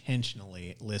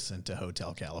intentionally listen to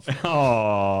Hotel California.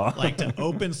 Oh, Like to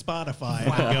open Spotify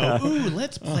and go, ooh,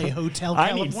 let's play Hotel I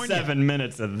California. need 7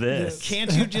 minutes of this.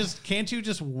 Can't you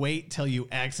just wait till you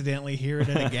accidentally hear it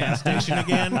at a gas station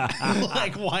again?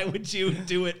 Like, why would you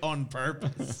do it on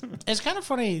purpose? It's kind of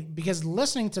funny because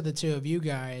listening to the two of you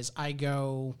guys, I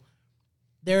go,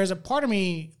 there's a part of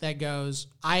me that goes,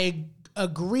 I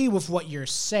agree with what you're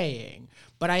saying,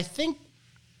 but I think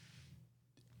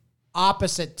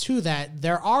opposite to that,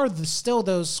 there are still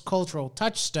those cultural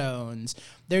touchstones.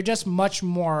 They're just much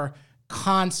more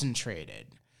concentrated.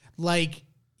 Like,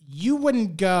 you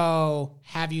wouldn't go,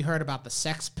 have you heard about the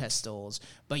Sex Pistols?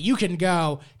 But you can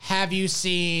go, have you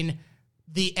seen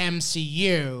the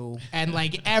MCU? And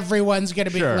like everyone's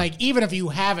gonna be like, even if you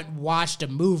haven't watched a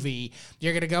movie,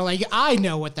 you're gonna go like, I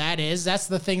know what that is. That's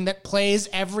the thing that plays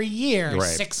every year,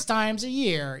 6 times a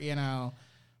year, you know.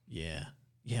 Yeah.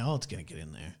 Oh, it's gonna get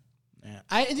in there.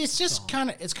 Yeah. It's just kind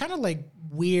of like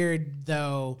weird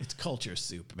though. It's culture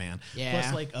soup, man. Yeah.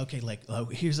 Plus, like, okay, like,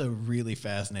 here's a really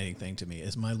fascinating thing to me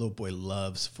is my little boy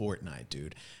loves Fortnite,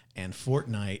 dude, and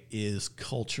Fortnite is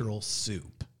cultural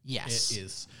soup. Yes. It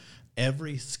is.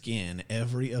 Every skin,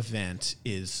 every event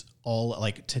is all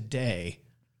like today.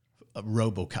 A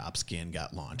RoboCop skin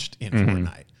got launched in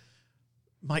Fortnite.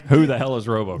 Who the hell is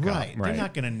RoboCop? Right. They're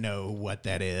not going to know what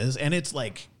that is. And it's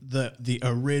like the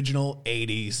original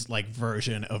 80s like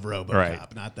version of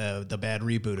RoboCop, not the bad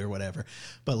reboot or whatever.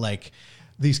 But like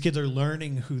these kids are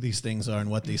learning who these things are and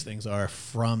what these things are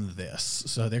from this.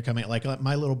 So they're coming like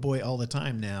my little boy all the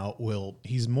time now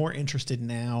he's more interested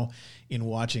now in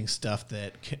watching stuff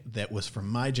that was from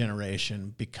my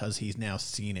generation because he's now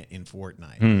seen it in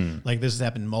Fortnite. Like this has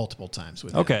happened multiple times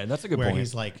with him. Okay, that's a good where point.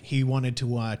 He's like he wanted to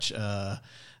watch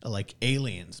like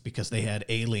Aliens because they had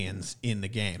aliens in the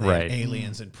game. They had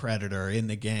Aliens and Predator in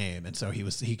the game. And so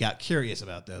he got curious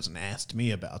about those and asked me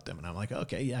about them. And I'm like,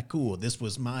 okay, yeah, cool. This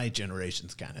was my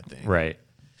generation's kind of thing. Right.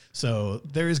 So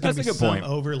there is going to be That's a good some point.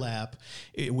 overlap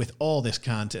with all this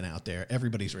content out there.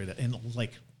 Everybody's ready to, and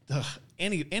like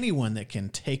anyone that can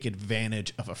take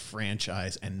advantage of a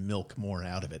franchise and milk more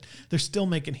out of it. They're still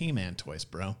making He-Man toys,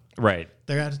 bro. Right.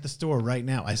 They're out at the store right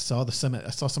now. I saw some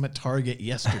at Target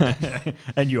yesterday.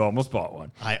 And you almost bought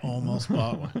one. I almost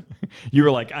bought one. You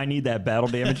were like, I need that battle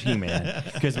damage He-Man.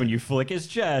 Because when you flick his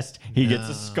chest, he gets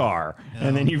a scar.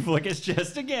 And then you flick his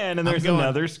chest again, and there's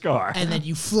another scar. And then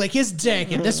you flick his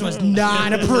dick, and this was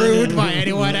not approved by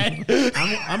anyone.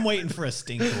 I'm waiting for a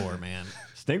Stinkor, man.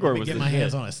 Stinkor was get my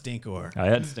hands on a Stinkor. I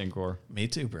had Stinkor. Me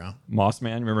too, bro. Moss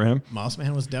Man, remember him? Moss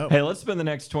Man was dope. Hey, let's spend the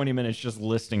next 20 minutes just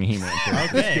listing He-Man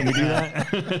characters. Okay. Can we do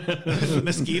that?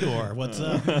 Mosquitoor, what's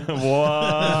up?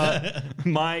 What?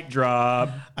 Mic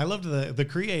drop. I loved the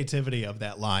creativity of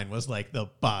that line was like the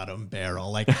bottom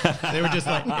barrel. Like they were just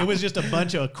like, it was just a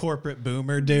bunch of corporate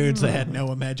boomer dudes that had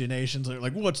no imaginations. They're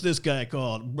like, what's this guy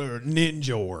called?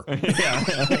 Ninjor.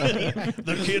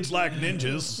 The kids like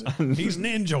ninjas. He's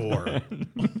Ninjor.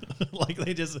 Like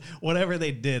they just, whatever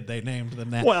they did, they named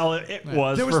them that. Well, it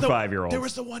was for 5-year-olds. There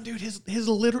was the one dude, his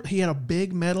literal, he had a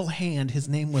big metal hand. His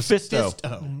name was Fisto.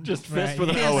 Fisto. Just fist with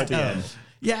an O at the end.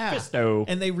 Yeah, Fisto.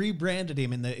 And they rebranded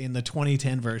him in the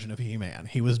 2010 version of He-Man.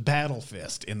 He was Battle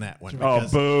Fist in that one. Oh,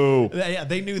 boo! Yeah,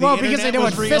 they knew Well, the because they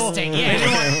internet didn't was want real. fisting.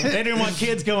 Yeah. They didn't want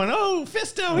kids going, "Oh,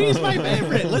 Fisto, he's my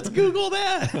favorite. Let's Google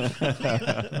that."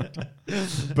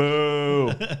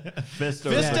 Boo!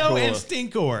 Fisto and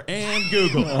Stinkor and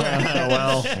Google.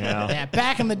 Well, yeah. Yeah,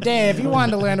 back in the day, if you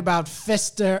wanted to learn about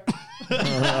Fister,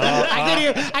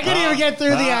 I couldn't even get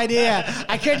through the idea.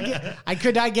 I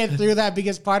could not get through that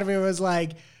because part of it was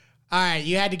like, all right,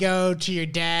 you had to go to your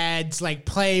dad's like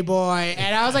Playboy,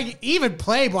 and I was like, even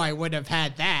Playboy wouldn't have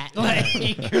had that. Like,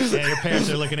 Yeah, your parents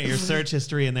are looking at your search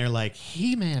history and they're like,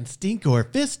 He-Man,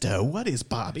 Stinkor, Fisto, what is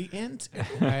Bobby into?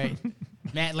 right.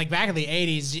 Man, like back in the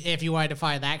 80s, if you wanted to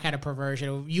find that kind of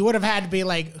perversion, you would have had to be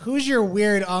like, who's your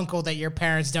weird uncle that your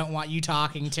parents don't want you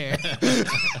talking to?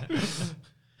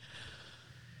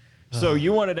 So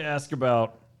you wanted to ask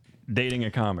about dating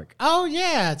a comic. Oh,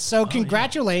 yeah. So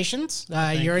congratulations.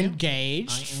 You're you.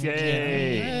 engaged.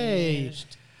 Yay.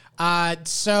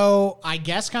 So I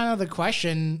guess kind of the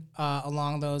question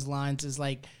along those lines is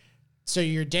like, so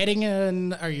you're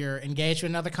dating or you're engaged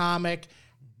with another comic,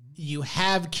 you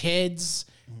have kids,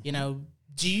 you know,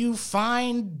 do you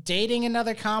find dating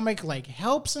another comic like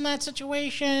helps in that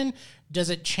situation?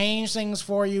 Does it change things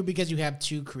for you because you have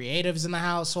two creatives in the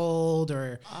household,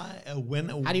 or how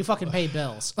do you fucking pay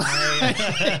bills?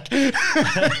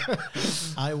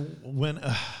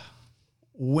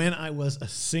 When I was a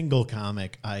single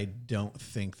comic, I don't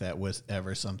think that was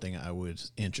ever something I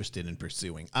was interested in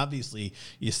pursuing. Obviously,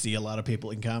 you see a lot of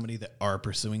people in comedy that are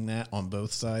pursuing that on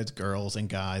both sides, girls and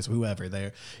guys, whoever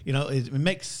they're, you know, it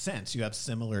makes sense. You have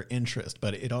similar interests,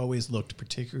 but it always looked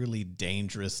particularly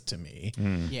dangerous to me.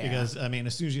 Yeah. Because, I mean,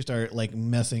 as soon as you start like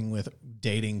messing with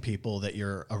dating people that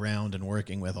you're around and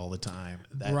working with all the time,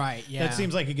 that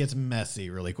seems like it gets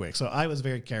messy really quick. So I was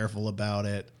very careful about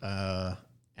it.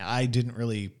 I didn't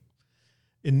really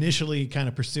initially kind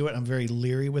of pursue it. I'm very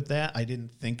leery with that. I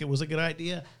didn't think it was a good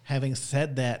idea. Having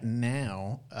said that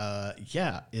now,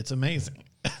 yeah, it's amazing.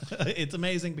 It's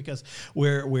amazing because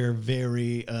we're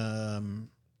very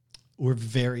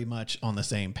much on the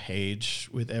same page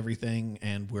with everything,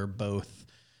 and we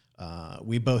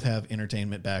both have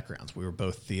entertainment backgrounds. We were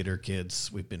both theater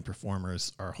kids. We've been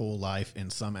performers our whole life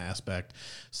in some aspect,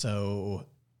 so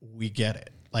we get it.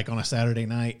 Like on a Saturday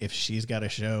night, if she's got a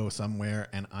show somewhere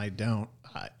and I don't,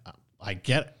 I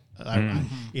get it.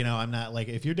 You know, I'm not like,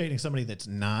 if you're dating somebody that's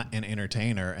not an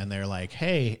entertainer and they're like,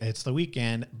 hey, it's the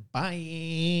weekend,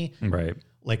 bye. Right.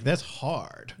 Like that's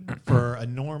hard for a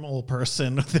normal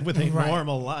person with a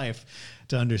normal life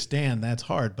to understand. That's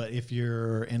hard. But if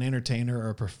you're an entertainer or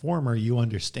a performer, you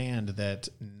understand that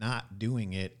not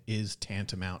doing it is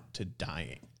tantamount to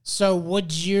dying. So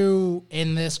would you,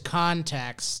 in this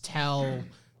context, tell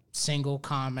single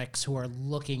comics who are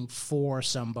looking for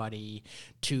somebody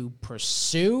to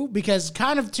pursue? Because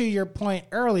kind of to your point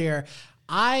earlier,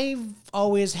 I've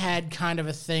always had kind of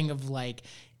a thing of like,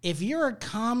 if you're a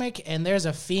comic and there's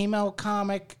a female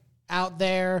comic out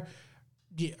there,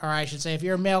 or I should say, if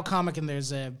you're a male comic and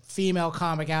there's a female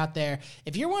comic out there,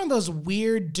 if you're one of those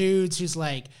weird dudes who's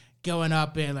like, going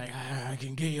up and like, I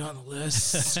can get you on the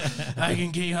list. I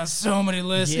can get you on so many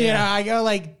lists. Yeah. You know, I go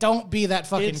like, don't be that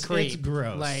fucking creep. It's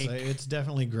gross. Like, it's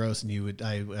definitely gross, and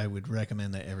I would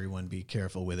recommend that everyone be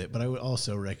careful with it. But I would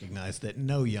also recognize that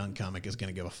no young comic is going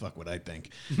to give a fuck what I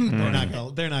think. They're not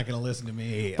going to listen to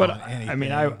me. But on anything. I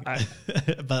mean, I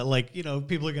but like, you know,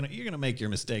 people you're gonna make your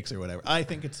mistakes or whatever. I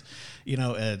think it's, you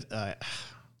know, as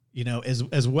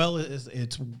well as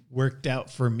it's worked out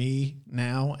for me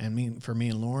now, and for me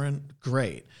and Lauren,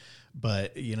 great.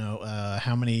 But you know,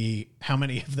 how many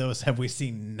of those have we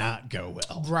seen not go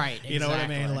well? Right. You know what I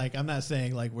mean? Like, I'm not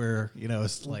saying like we're, you know,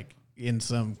 it's like in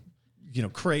some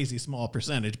crazy small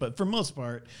percentage, but for most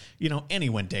part,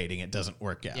 anyone dating it doesn't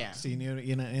work out. Yeah. So,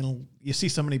 you see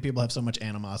so many people have so much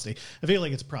animosity. I feel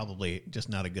like it's probably just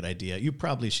not a good idea. You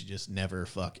probably should just never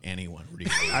fuck anyone.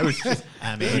 Really.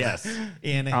 Yes.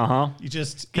 And you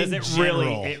just, because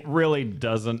it really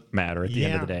doesn't matter at the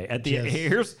end of the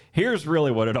day. Here's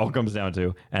really what it all comes down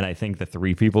to, and I think the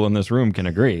three people in this room can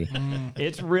agree.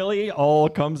 It's really all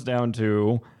comes down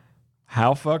to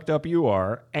how fucked up you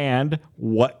are and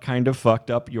what kind of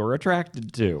fucked up you're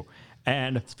attracted to.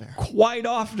 And quite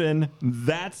often,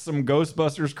 that's some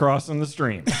Ghostbusters crossing the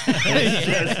stream.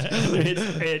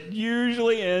 It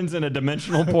usually ends in a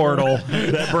dimensional portal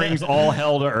that brings all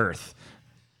hell to Earth.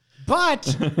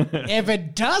 But if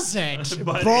it doesn't,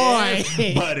 But boy.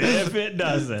 if it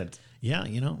doesn't. Yeah,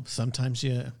 sometimes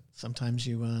you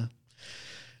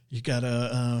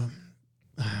gotta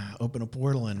open a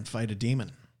portal and fight a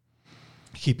demon.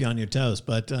 Keep you on your toes,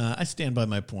 but I stand by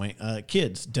my point.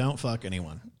 Kids, don't fuck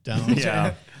anyone.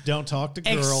 Don't talk to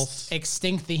girls.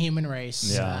 Extinct the human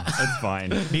race. Yeah, it's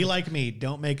fine. Be like me.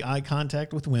 Don't make eye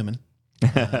contact with women.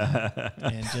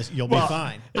 And you'll be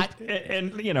fine.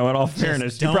 And in all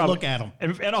fairness, don't look at them.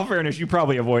 In all fairness, you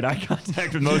probably avoid eye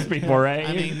contact with most people, right?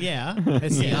 I mean, yeah,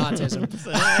 It's the autism.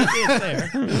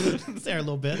 It's there a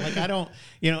little bit. Like I don't,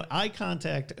 eye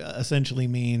contact essentially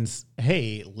means,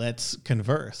 hey, let's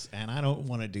converse, and I don't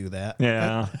want to do that.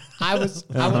 Yeah. I was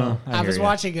hear ya.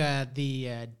 watching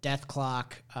the Death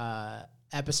Clock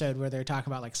episode where they're talking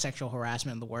about like sexual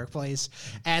harassment in the workplace,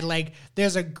 and like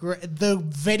there's the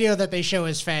video that they show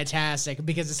is fantastic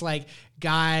because it's like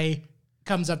guy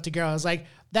comes up to girl, is like,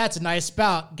 that's a nice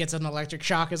belt, gets an electric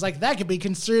shock, is like, that could be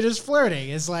construed as flirting.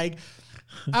 It's like,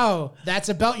 oh, that's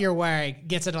a belt you're wearing,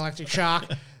 gets an electric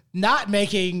shock. Not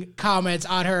making comments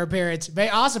on her appearance may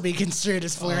also be construed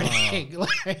as flirting.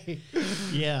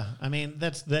 Yeah, I mean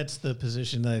that's the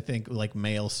position that I think like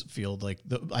males feel like.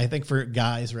 I think for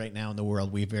guys right now in the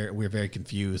world, we're very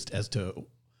confused as to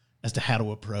how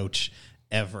to approach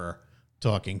ever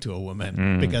talking to a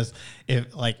woman, because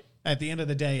if like at the end of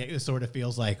the day, it sort of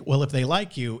feels like, well, if they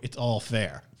like you, it's all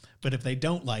fair, but if they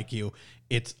don't like you,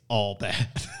 it's all bad.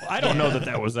 I don't know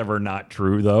that was ever not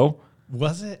true though.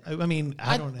 Was it? I mean,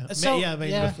 I don't know.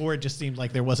 Before it just seemed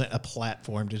like there wasn't a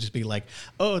platform to just be like,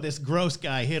 oh, this gross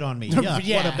guy hit on me. Yuck,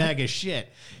 Yeah. what a bag of shit.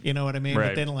 You know what I mean? Right.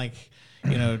 But then like,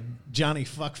 Johnny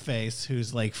Fuckface,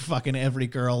 who's like fucking every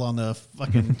girl on the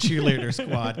fucking cheerleader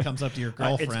squad, comes up to your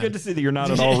girlfriend. It's good to see that you're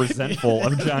not at all resentful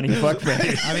of Johnny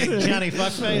Fuckface. I mean, Johnny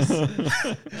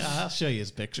Fuckface. I'll show you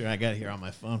his picture. I got it here on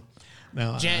my phone.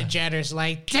 No, Jenner's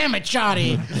like, damn it,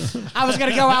 Johnny. I was going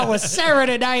to go out with Sarah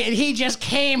tonight, and he just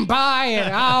came by,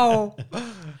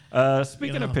 and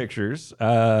Speaking of pictures,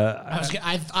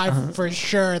 I for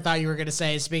sure thought you were going to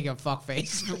say, speaking of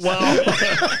fuckface. well,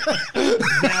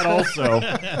 that also.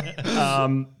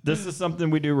 This is something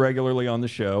we do regularly on the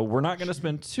show. We're not going to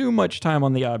spend too much time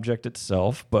on the object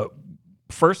itself, but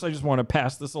first I just want to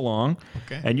pass this along.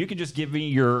 Okay. And you can just give me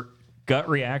your gut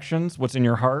reactions, what's in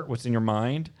your heart, what's in your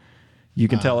mind. You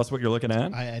can tell us what you're looking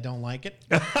at. I don't like it.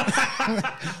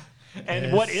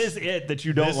 And what is it that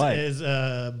you don't like? This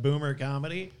is boomer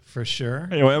comedy for sure.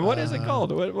 Anyway, what is it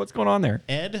called? What's going on there?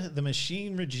 Ed the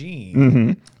Machine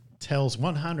Regine tells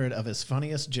 100 of his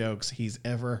funniest jokes he's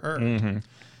ever heard.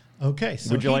 Okay,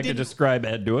 so would you like to describe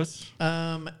Ed to us?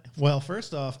 Well,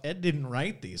 first off, Ed didn't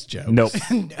write these jokes. Nope.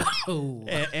 No.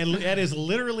 And Ed is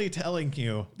literally telling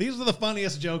you, these are the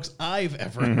funniest jokes I've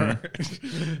ever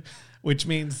heard. Which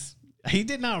means he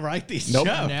did not write these Nope.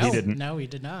 jokes. No, He didn't. No, he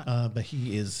did not. But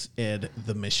he is Ed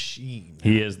the Machine.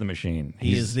 He is the machine.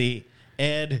 He is the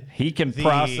Ed. He can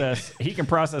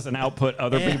process and output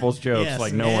other people's jokes yes,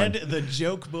 like no Ed one. the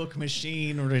joke book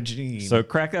machine Regine. So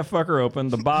crack that fucker open.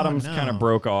 The bottom's no. kind of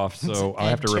broke off, so I'll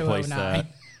have to replace that.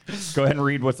 Go ahead and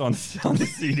read what's on the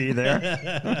CD there.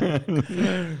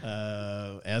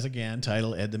 As again,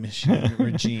 title Ed the Machine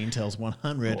Regine tells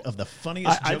 100 of the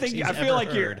funniest jokes he's ever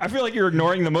heard. I feel like you're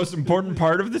ignoring the most important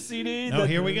part of the CD. No,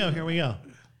 here we go.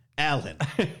 Alan,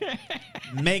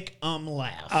 make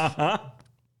laugh.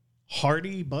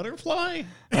 Hardy butterfly.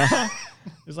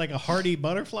 There's like a hardy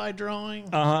butterfly drawing.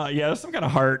 Yeah, some kind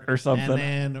of heart or something.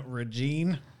 And then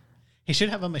Regine, he should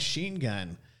have a machine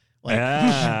gun.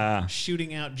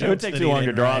 Shooting out jokes. It would take too long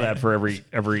to draw that for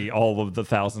every all of the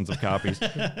thousands of copies.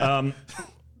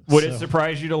 Would it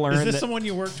surprise you to learn? Is this someone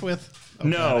you worked with? Oh,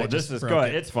 No, God, this is go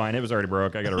ahead. It's fine. It was already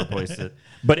broke. I got to replace it.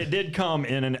 But it did come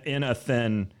in a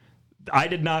thin. I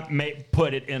did not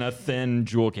put it in a thin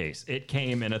jewel case. It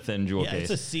came in a thin jewel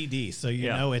case. It's a CD, so you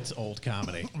know it's old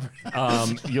comedy.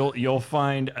 You'll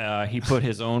find he put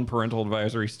his own parental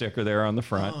advisory sticker there on the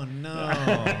front. Oh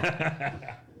no.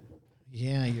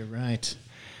 Yeah, you're right.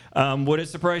 Would it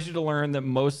surprise you to learn that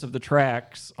most of the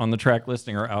tracks on the track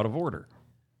listing are out of order?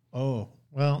 Oh,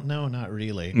 well, no, not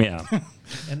really. Yeah.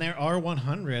 And there are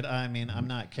 100. I mean, I'm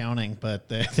not counting, but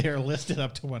they're listed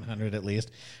up to 100 at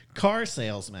least. Car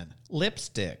salesman,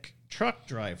 lipstick, truck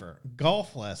driver,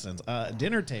 golf lessons,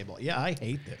 dinner table. Yeah, I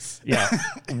hate this. Yeah.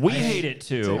 We hate it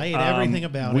too. I hate everything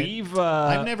about it.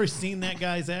 I've never seen that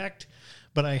guy's act,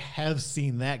 but I have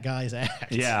seen that guy's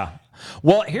act. Yeah.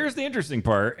 Well, here's the interesting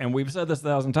part, and we've said this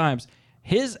 1,000 times.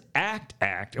 His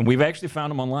act, and we've actually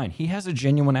found him online. He has a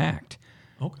genuine act.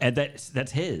 Okay. And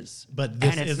that's his. But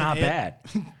this and it's isn't not it? bad.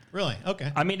 Really? Okay.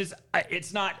 I mean,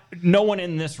 it's not. No one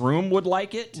in this room would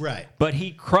like it, Right. But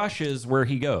he crushes where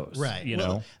he goes, Right. You Well,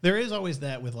 know, there is always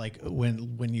that with like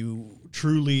when you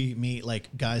truly meet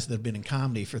like guys that have been in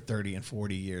comedy for 30 and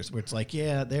 40 years, where it's like,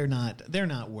 yeah, they're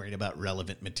not worried about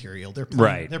relevant material. They're playing,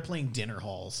 Right. They're playing dinner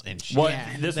halls and shit. Well, Yeah.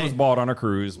 this was bought on a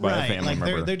cruise by a Right, family like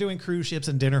member. they're doing cruise ships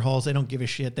and dinner halls. They don't give a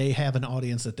shit. They have an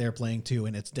audience that they're playing to,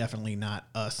 and it's definitely not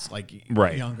us, like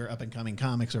Right. younger up and coming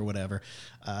comics or whatever.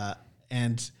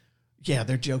 And yeah,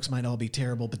 their jokes might all be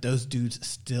terrible, but those dudes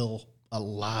still, a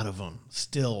lot of them,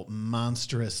 still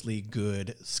monstrously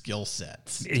good skill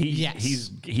sets. Yes.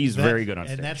 He's very good on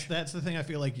stage. And that's the thing I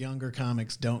feel like younger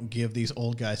comics don't give these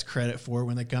old guys credit for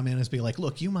when they come in, is be like,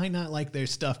 look, you might not like their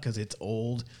stuff because it's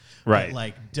old, Right. But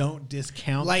like, don't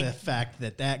discount Like- the fact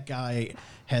that guy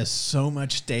has so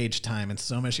much stage time and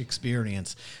so much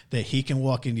experience that he can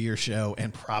walk into your show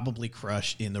and probably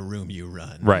crush in the room you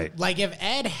run. Right. Like if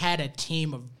Ed had a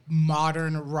team of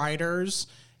modern writers,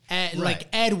 Right. like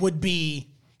Ed would be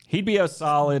He'd be a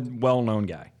solid, well-known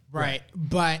guy. right,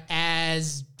 but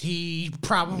as he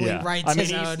probably writes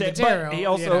his own but material. he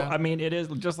also, you know? I mean, it is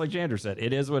just like Jander said.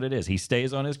 It is what it is. He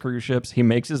stays on his cruise ships. He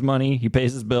makes his money. He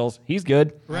pays his bills. He's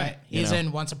good. right. You He's know.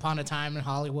 in Once Upon a Time in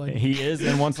Hollywood. He is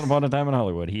in Once Upon a Time in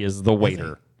Hollywood. He is the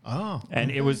waiter. Oh,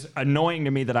 And it was annoying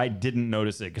to me that I didn't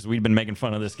notice it because we'd been making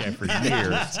fun of this guy for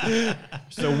years.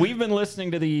 So we've been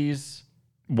listening to these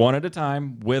one at a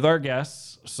time with our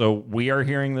guests. So we are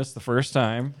hearing this the first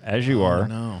time, as you are.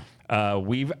 no.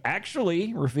 We've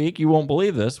actually, Rafiq, you won't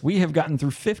believe this, we have gotten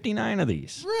through 59 of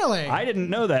these. Really? I didn't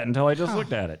know that until I just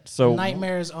looked at it. So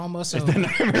Nightmare is almost over.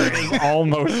 Nightmare is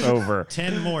almost over.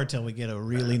 10 more till we get a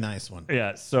really nice one.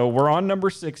 Yeah, so we're on number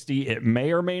 60. It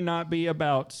may or may not be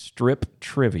about strip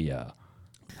trivia.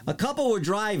 A couple were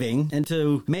driving, and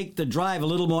to make the drive a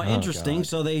little more interesting,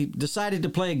 so they decided to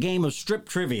play a game of strip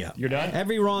trivia. You're done?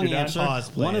 Every wrong You're done? answer, Pause,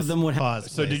 please. one of them would have.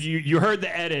 Pause, So please. did you heard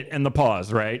the edit and the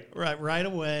pause, right? Right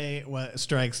away, what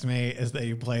strikes me is that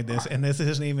you played this, and this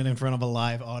isn't even in front of a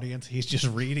live audience. He's just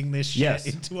reading this shit Yes.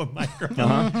 into a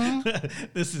microphone.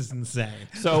 This is insane.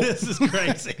 So- this is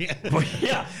crazy.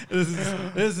 Yeah.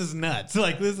 This is nuts.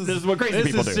 Like this is what crazy this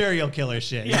people is do. serial killer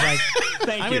shit. Yeah. You're like,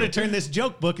 Thank I'm you. going to turn this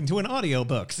joke book into an audio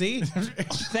book. See,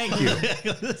 Thank you.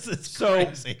 this is So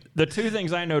crazy. the two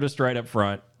things I noticed right up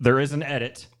front, there is an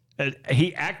edit.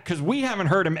 Because we haven't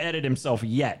heard him edit himself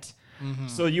yet.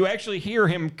 So you actually hear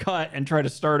him cut and try to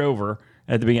start over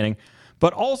at the beginning.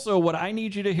 But also what I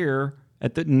need you to hear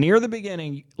near the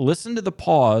beginning, listen to the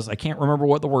pause. I can't remember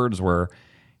what the words were.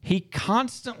 He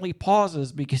constantly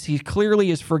pauses because he clearly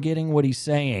is forgetting what he's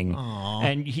saying.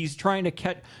 And he's trying to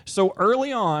catch. So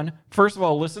early on, first of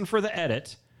all, listen for the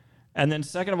edit. And then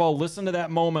second of all, listen to that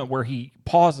moment where he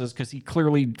pauses because he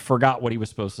clearly forgot what he was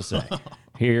supposed to say.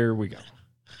 Here we go.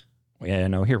 Yeah,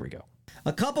 no, here we go.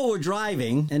 A couple were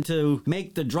driving, and to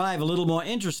make the drive a little more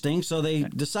interesting, so they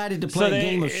decided to play So a they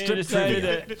game of strip decided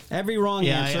trivia. that- Every wrong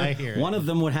Yeah, answer, I hear it. one of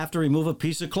them would have to remove a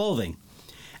piece of clothing.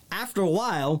 After a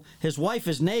while, his wife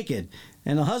is naked,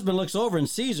 and the husband looks over and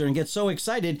sees her and gets so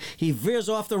excited, he veers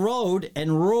off the road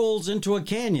and rolls into a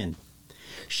canyon.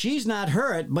 She's not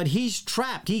hurt, but he's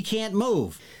trapped. He can't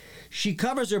move. She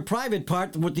covers her private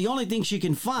part with the only thing she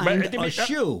can find, a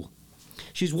shoe.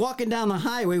 She's walking down the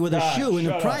highway with a shoe in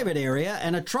the private area,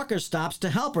 and a trucker stops to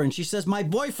help her, and she says, "My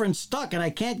boyfriend's stuck, and I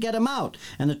can't get him out."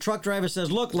 And the truck driver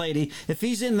says, "Look, lady, if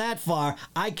he's in that far,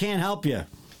 I can't help you."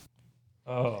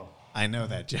 I know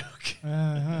that joke.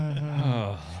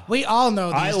 We all know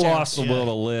these I jokes. lost the will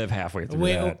to live halfway through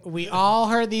that. We all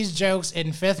heard these jokes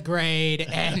in 5th grade,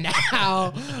 and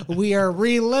now we are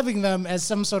reliving them as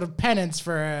some sort of penance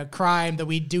for a crime that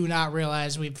we do not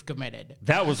realize we've committed.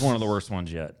 That was one of the worst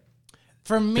ones yet.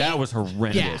 For me, That was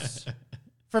horrendous.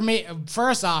 For me,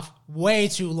 first off, way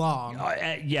too long.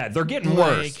 Yeah, they're getting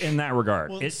worse in that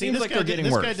regard. Well, it seems like they're getting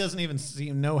this worse. This guy doesn't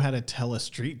even know how to tell a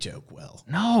street joke well.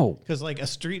 No. Because like a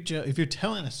street joke, if you're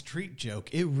telling a street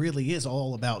joke, it really is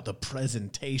all about the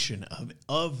presentation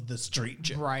of the street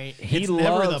joke. Right. It's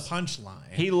never the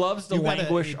punchline. He loves to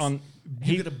languish on...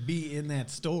 You gotta be in that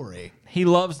story. He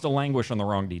loves to languish on the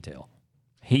wrong detail.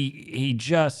 He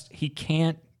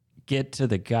can't get to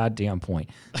the goddamn point.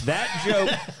 That joke,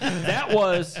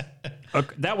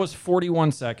 that was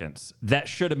 41 seconds. That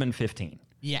should have been 15.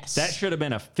 Yes. That should have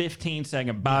been a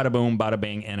 15-second bada boom, bada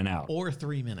bing, in and out. Or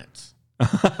 3 minutes.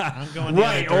 I'm going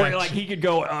right, or like he could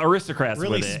go aristocrats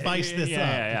really with it. Spice this up.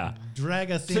 Yeah.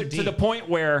 Drag us in deep. To the point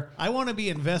where... I want to be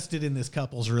invested in this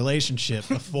couple's relationship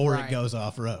before it goes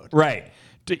off-road. Right.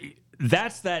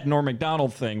 That's that Norm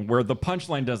Macdonald thing where the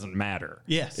punchline doesn't matter.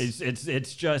 Yes.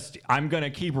 It's just, I'm going to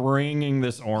keep wringing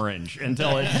this orange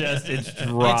until it's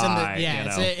dry.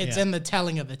 It's in the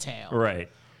telling of the tale. Right.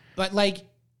 But like,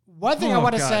 one thing I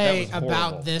want to say that was about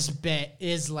horrible. this bit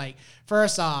is like,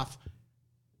 first off,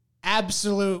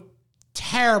 absolute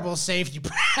terrible safety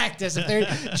practice. If they're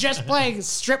just playing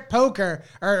strip poker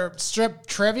or strip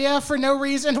trivia for no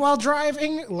reason while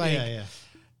driving, like... Yeah.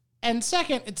 And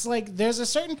second, it's like there's a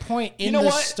certain point in know the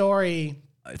what? story.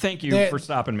 Thank you for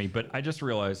stopping me, but I just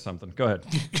realized something. Go ahead.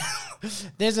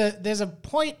 There's a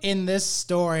point in this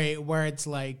story where it's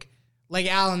like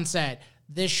Alan said,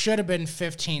 this should have been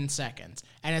 15 seconds.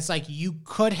 And it's like you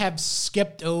could have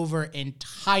skipped over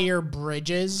entire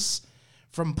bridges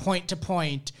from point to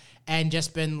point and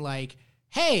just been like,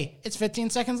 hey, it's 15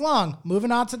 seconds long.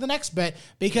 Moving on to the next bit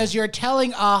because you're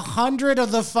telling 100 of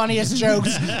the funniest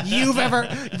jokes you've ever.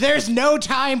 There's no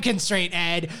time constraint,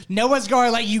 Ed. No one's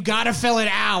going like, you got to fill an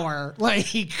hour.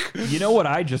 Like, you know what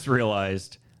I just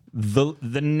realized?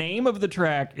 The name of the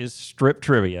track is Strip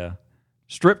Trivia.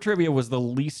 Strip Trivia was the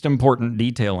least important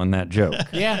detail in that joke.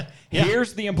 yeah.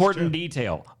 Here's the important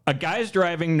detail. A guy's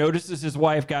driving, notices his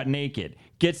wife got naked,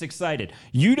 gets excited.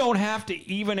 You don't have to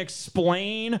even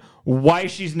explain why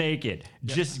she's naked.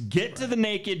 Just get to the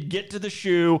naked, get to the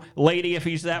shoe, lady, if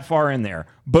he's that far in there.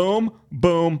 Boom,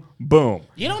 boom, boom.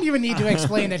 You don't even need to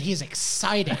explain that he's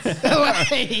excited.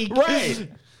 Like, Right.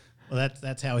 Well,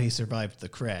 that's how he survived the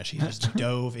crash. He just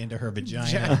dove into her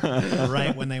vagina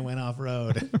right when they went off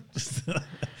road.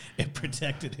 It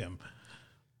protected him.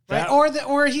 Right?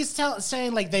 Or he's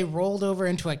saying like they rolled over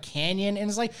into a canyon, and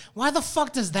it's like, why the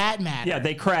fuck does that matter? Yeah,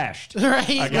 they crashed. Right?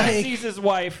 A guy Like- sees his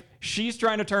wife. She's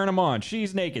trying to turn him on.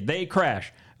 She's naked. They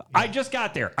crash. I just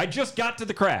got there. I just got to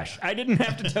the crash. I didn't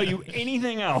have to tell you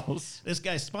anything else. This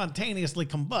guy spontaneously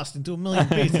combust into a million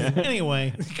pieces.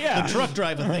 Anyway, Yeah. the truck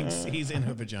driver thinks he's in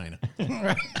her vagina.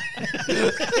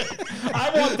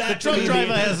 I want that to Truck be driver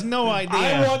the, has no idea.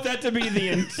 I want that to be the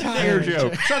entire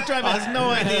joke. Truck driver has no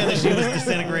idea that she was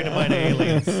disintegrated by the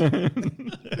aliens.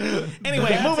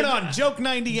 Anyway, moving on. Joke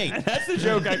 98. That's the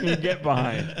joke I can get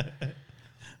behind.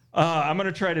 I'm going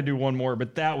to try to do one more,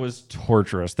 but that was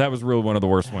torturous. That was really one of the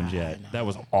worst ones yet. That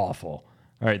was awful.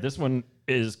 All right, this one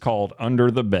is called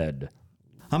Under the Bed.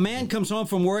 A man comes home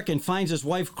from work and finds his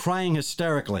wife crying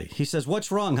hysterically. He says,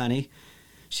 "What's wrong, honey?"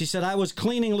 She said, "I was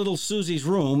cleaning little Susie's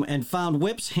room and found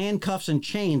whips, handcuffs, and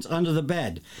chains under the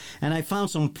bed. And I found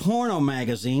some porno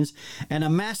magazines and a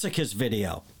masochist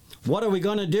video. What are we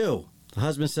going to do?" The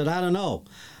husband said, "I don't know,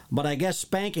 but I guess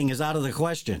spanking is out of the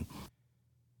question."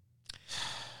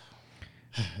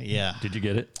 Yeah. Did you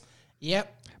get it?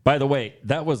 Yep. By the way,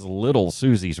 that was little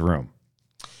Susie's room.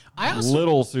 I also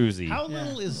Little Susie. How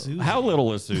little is Susie? How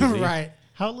little is Susie? right.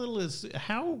 How little is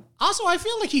how? Also, I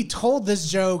feel like he told this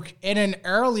joke in an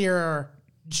earlier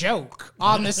joke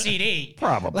on the CD.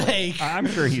 Probably. Like, I'm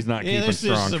sure he's not keeping there's just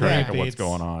strong some track of repeats. what's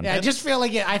going on. yeah, I just feel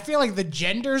like I feel like the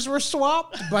genders were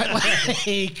swapped, but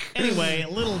like Anyway,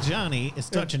 little Johnny is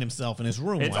touching himself in his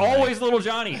room. It's one night. always little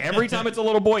Johnny. Every time it's a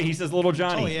little boy, he says little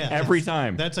Johnny. Oh yeah, Every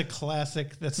time. That's a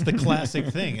classic. That's the classic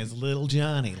thing. Is little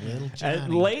Johnny, little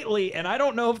Johnny. Lately, and I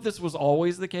don't know if this was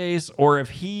always the case or if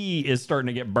he is starting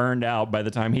to get burned out by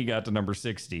the time he got to number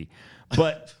 60.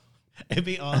 But It'd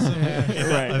be awesome. if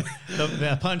Right.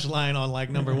 The punchline on like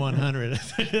number 100.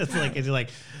 it's like,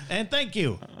 and thank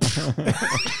you.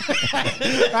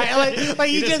 right, like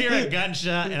You you just hear a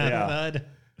gunshot and Yeah. a thud.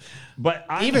 but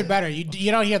even better.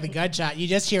 You don't hear the gunshot. You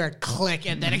just hear a click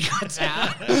and then it cuts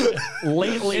out.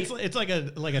 lately, It's like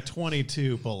a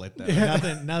 22 bullet though.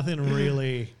 Nothing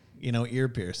really ear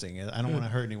piercing. I don't want to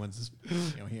hurt anyone's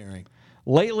hearing.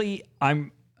 lately,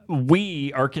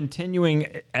 we are continuing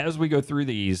as we go through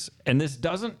these, and this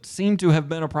doesn't seem to have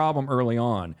been a problem early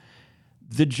on.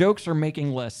 The jokes are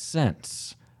making less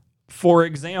sense. For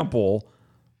example,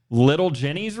 little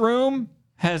Jenny's room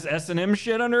has S&M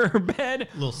shit under her bed.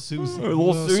 Little Susie.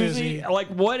 Little Susie. Like,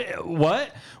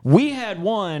 what? We had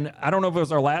one, I don't know if it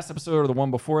was our last episode or the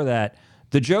one before that.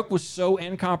 The joke was so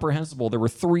incomprehensible. There were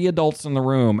 3 adults in the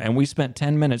room, and we spent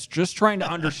 10 minutes just trying to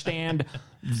understand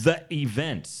the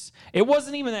events. It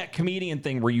wasn't even that comedian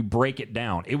thing where you break it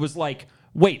down. It was like,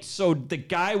 wait, so the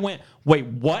guy went, wait,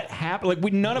 what happened?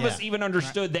 Like, none of us even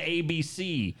understood the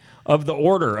ABC of the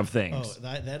order of things. Oh,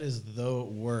 that is the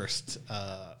worst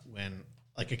when,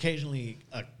 like, occasionally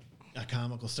a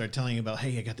comic will start telling you about,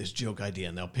 hey, I got this joke idea,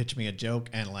 and they'll pitch me a joke,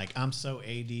 and, like, I'm so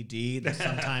ADD that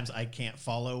sometimes I can't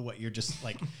follow what you're just,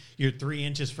 like, you're 3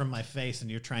 inches from my face, and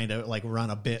you're trying to, like, run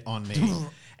a bit on me.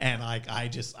 And, like,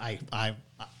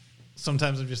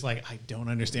 sometimes I'm just like, I don't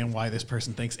understand why this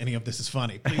person thinks any of this is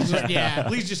funny. Please,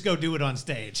 please just go do it on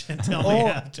stage and tell me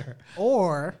after.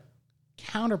 Or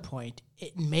counterpoint,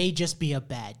 it may just be a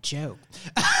bad joke.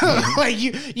 Like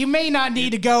you may not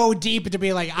need to go deep to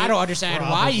be like, I don't understand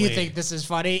why you think this is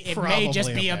funny. It may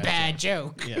just be a bad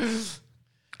joke. Yeah.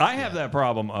 I have that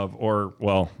problem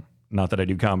not that I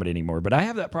do comedy anymore, but I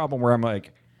have that problem where I'm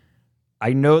like,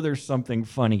 I know there's something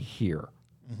funny here.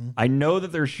 Mm-hmm. I know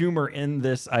that there's humor in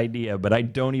this idea, but I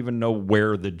don't even know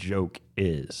where the joke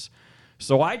is.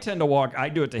 So I tend to I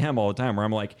do it to him all the time where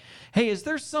I'm like, hey, is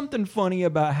there something funny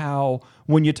about how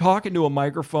when you talk into a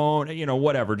microphone,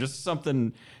 whatever, just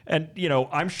something, and,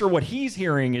 I'm sure what he's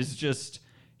hearing is just,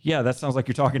 yeah, that sounds like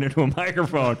you're talking into a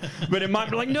microphone. But it might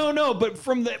be like, no, but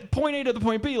from the point A to the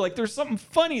point B, like, there's something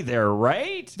funny there,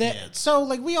 right? So,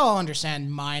 like, we all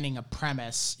understand mining a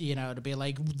premise, to be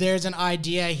like, there's an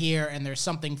idea here and there's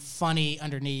something funny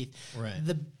underneath. Right.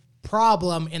 The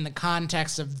problem in the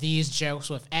context of these jokes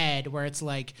with Ed, where it's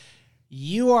like,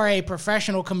 you are a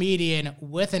professional comedian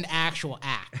with an actual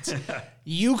act.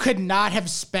 You could not have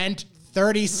spent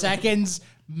 30 seconds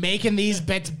making these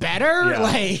bits better,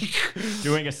 like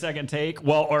doing a second take.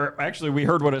 Well, or actually, we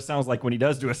heard what it sounds like when he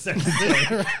does do a second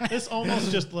take. This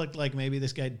almost just looked like maybe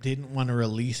this guy didn't want to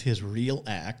release his real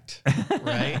act,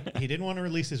 right? He didn't want to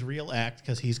release his real act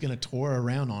because he's going to tour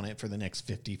around on it for the next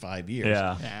 55 years,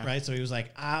 right? So he was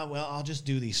like, I'll just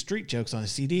do these street jokes on a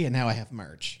CD, and now I have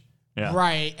merch. Yeah.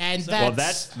 Right, and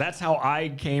that's how I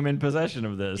came in possession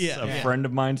of this. Yeah, a friend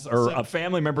of mine or a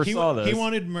family member saw this. He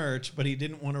wanted merch, but he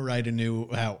didn't want to write a new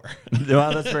hour.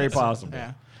 Well, that's very possible.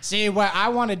 Yeah. See, what I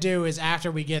want to do is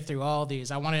after we get through all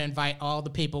these, I want to invite all the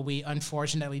people we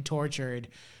unfortunately tortured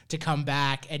to come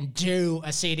back and do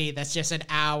a CD that's just an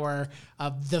hour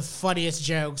of the funniest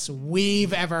jokes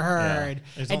we've ever heard.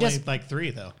 Yeah. There's only like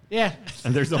 3, though. Yeah.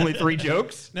 And there's only 3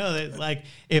 jokes? No, like,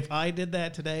 if I did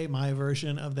that today, my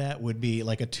version of that would be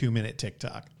like a 2-minute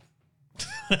TikTok.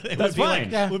 That's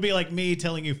fine. It would be like me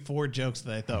telling you 4 jokes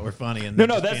that I thought were funny. And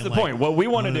no, that's the point. What we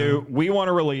want to do, we want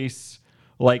to release...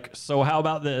 Like, so how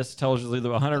about this? Tells you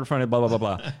the 100 funny, blah, blah, blah,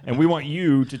 blah. And we want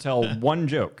you to tell one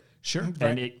joke. Sure.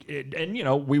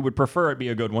 And we would prefer it be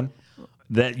a good one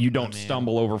that you don't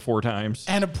stumble over 4 times.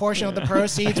 And a portion of the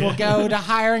proceeds will go to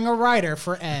hiring a writer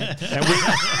for Ed.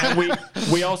 And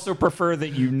we also prefer that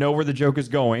you know where the joke is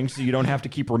going, so you don't have to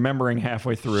keep remembering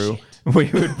halfway through. We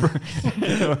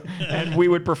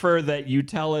would prefer that you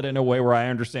tell it in a way where I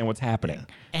understand what's happening.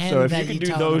 And so if you can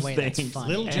do those things,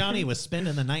 Little Johnny was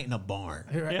spending the night in a barn.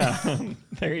 Yeah,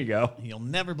 there you go. You'll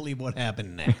never believe what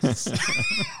happened next.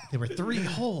 There were 3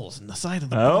 holes in the side of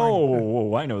the barn.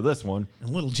 Oh, I know this one. And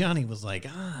little Johnny was like,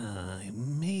 I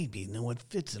maybe know what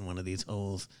fits in one of these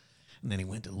holes. And then he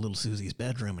went to little Susie's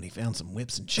bedroom and he found some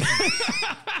whips and chains.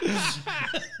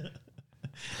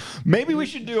 Maybe we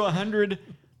should do 100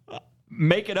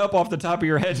 make it up off the top of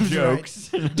your head jokes.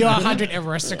 Do 100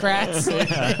 aristocrats.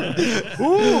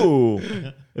 Ooh.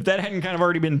 If that hadn't kind of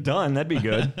already been done, that'd be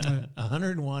good.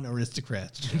 101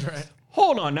 aristocrats. Right.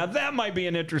 Hold on. Now, that might be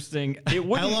an interesting... How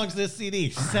long's this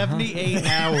CD? 78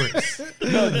 hours.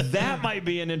 No, that might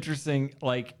be an interesting...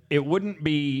 Like, it wouldn't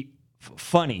be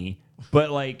funny,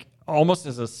 but, like, almost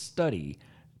as a study.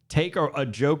 Take a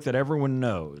joke that everyone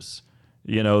knows...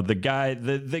 the guy,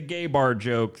 the gay bar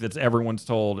joke that's everyone's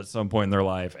told at some point in their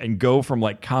life, and go from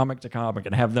like comic to comic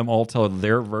and have them all tell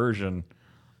their version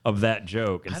of that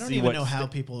joke. And I don't even know how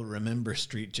people remember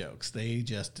street jokes. They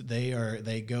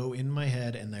go in my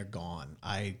head and they're gone.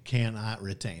 I cannot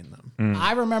retain them.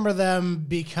 I remember them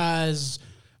because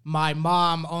my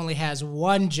mom only has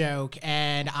one joke,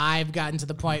 and I've gotten to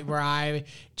the point where I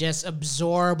just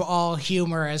absorb all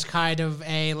humor as kind of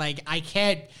a, like,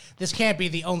 this can't be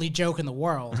the only joke in the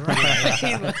world,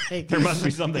 right? There must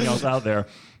be something else out there.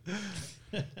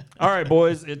 All right,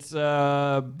 boys. It's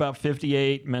about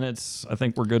 58 minutes. I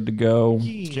think we're good to go.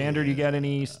 Jander, do you got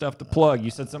any stuff to plug?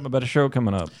 You said something about a show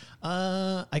coming up.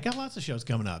 I got lots of shows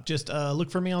coming up. Just look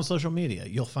for me on social media.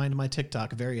 You'll find my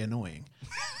TikTok very annoying.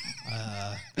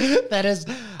 That is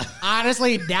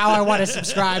honestly, now I want to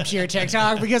subscribe to your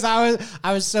TikTok because I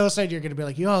was so sad you're gonna be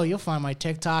like, yo, you'll find my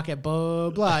TikTok at blah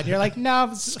blah. And you're like, no,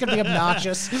 it's just gonna be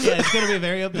obnoxious. Yeah, it's gonna be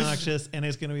very obnoxious and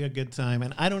it's gonna be a good time.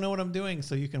 And I don't know what I'm doing,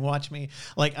 so you can watch me.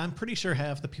 Like, I'm pretty sure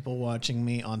half the people watching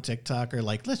me on TikTok are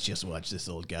like, let's just watch this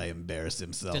old guy embarrass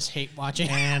himself. Just hate watching.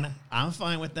 And I'm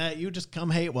fine with that. You just come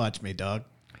hate watch me, dog.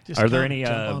 Just Are there any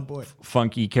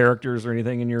funky characters or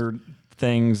anything in your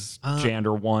things?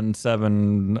 Jander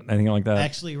 1-7, anything like that?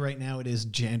 Actually, right now it is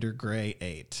Jander Gray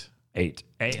 8. 8.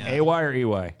 A-Y or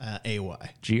E-Y? A-Y.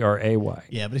 G-R-A-Y.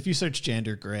 Yeah, but if you search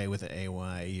Jander Gray with an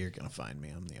A-Y, you're going to find me.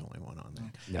 I'm the only one on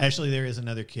there. Yeah. Actually, there is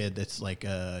another kid that's like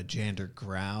Jander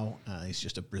Grau. He's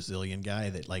just a Brazilian guy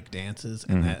that like dances,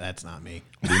 and that's not me.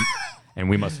 And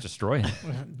we must destroy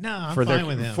him. No, I'm fine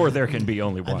with him. For there can be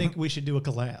only one. I think we should do a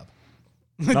collab.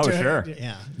 Oh, sure.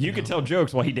 Yeah. You could tell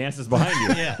jokes while he dances behind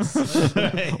you. Yes.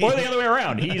 Or the other way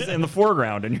around. He's in the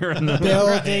foreground and you're in the...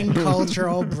 Building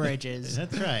cultural bridges.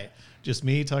 That's right. Just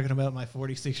me talking about my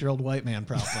 46-year-old white man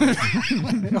problem.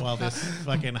 While this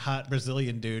fucking hot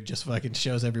Brazilian dude just fucking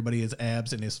shows everybody his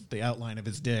abs and the outline of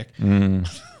his dick.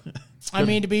 I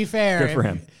mean, to be fair, Good for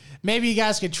him. Maybe you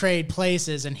guys could trade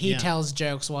places and he tells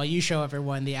jokes while you show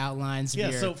everyone the outlines of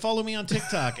your... so follow me on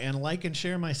TikTok and like and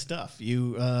share my stuff.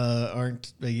 You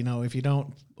aren't, if you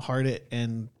don't heart it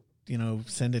and,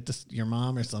 send it to your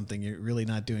mom or something, you're really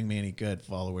not doing me any good,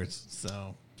 followers.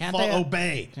 So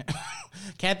obey.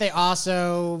 Can't they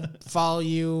also follow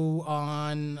you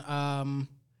on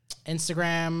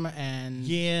Instagram and...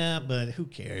 Yeah, but who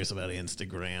cares about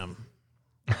Instagram?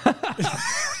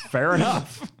 Fair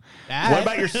enough. What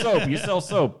about your soap? You sell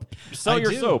soap. Sell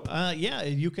your soap. Yeah,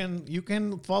 you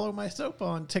can follow my soap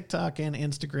on TikTok and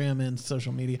Instagram and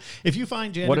social media. If you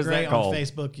find Jander Gray on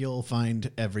Facebook, you'll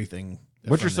find everything.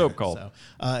 What's your soap called? So,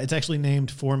 it's actually named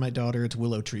for my daughter. It's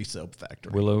Willow Tree Soap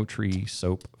Factory. Willow Tree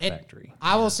Soap Factory.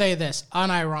 I will say this,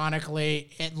 unironically,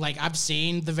 I've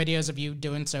seen the videos of you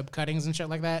doing soap cuttings and shit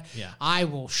like that. Yeah. I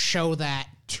will show that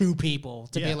to people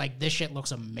to be like, this shit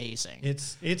looks amazing.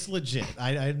 It's legit.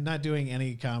 I'm not doing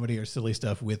any comedy or silly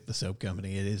stuff with the soap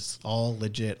company. It is all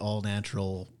legit, all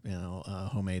natural,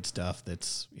 homemade stuff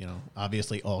that's,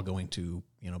 obviously all going to,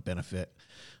 benefit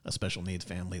a special needs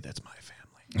family. That's my family.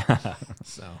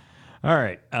 So, all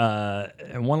right.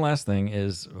 And one last thing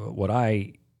is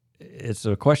it's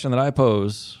a question that I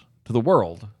pose to the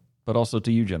world, but also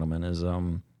to you gentlemen is,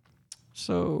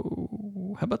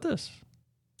 so how about this?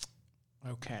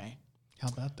 Okay. How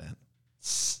about that?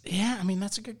 Yeah, I mean,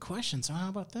 that's a good question. So how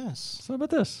about this? So how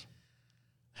about this?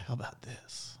 How about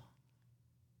this?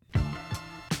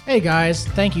 Hey guys,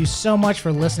 thank you so much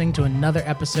for listening to another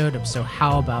episode of So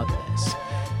How About This?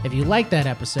 If you liked that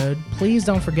episode, please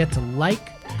don't forget to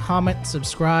like, comment,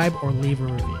 subscribe, or leave a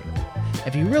review.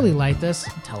 If you really like this,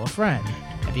 tell a friend.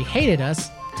 If you hated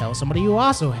us, tell somebody you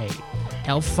also hate.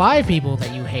 Tell 5 people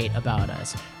that you hate about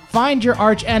us. Find your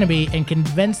arch enemy and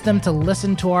convince them to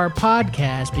listen to our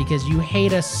podcast because you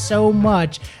hate us so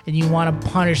much and you want to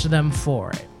punish them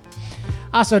for it.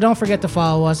 Also, don't forget to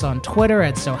follow us on Twitter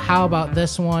at So How About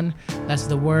This One. That's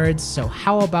the words So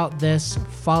How About This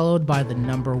followed by the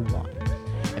number 1.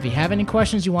 If you have any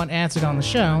questions you want answered on the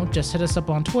show, just hit us up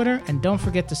on Twitter and don't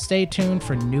forget to stay tuned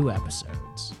for new episodes.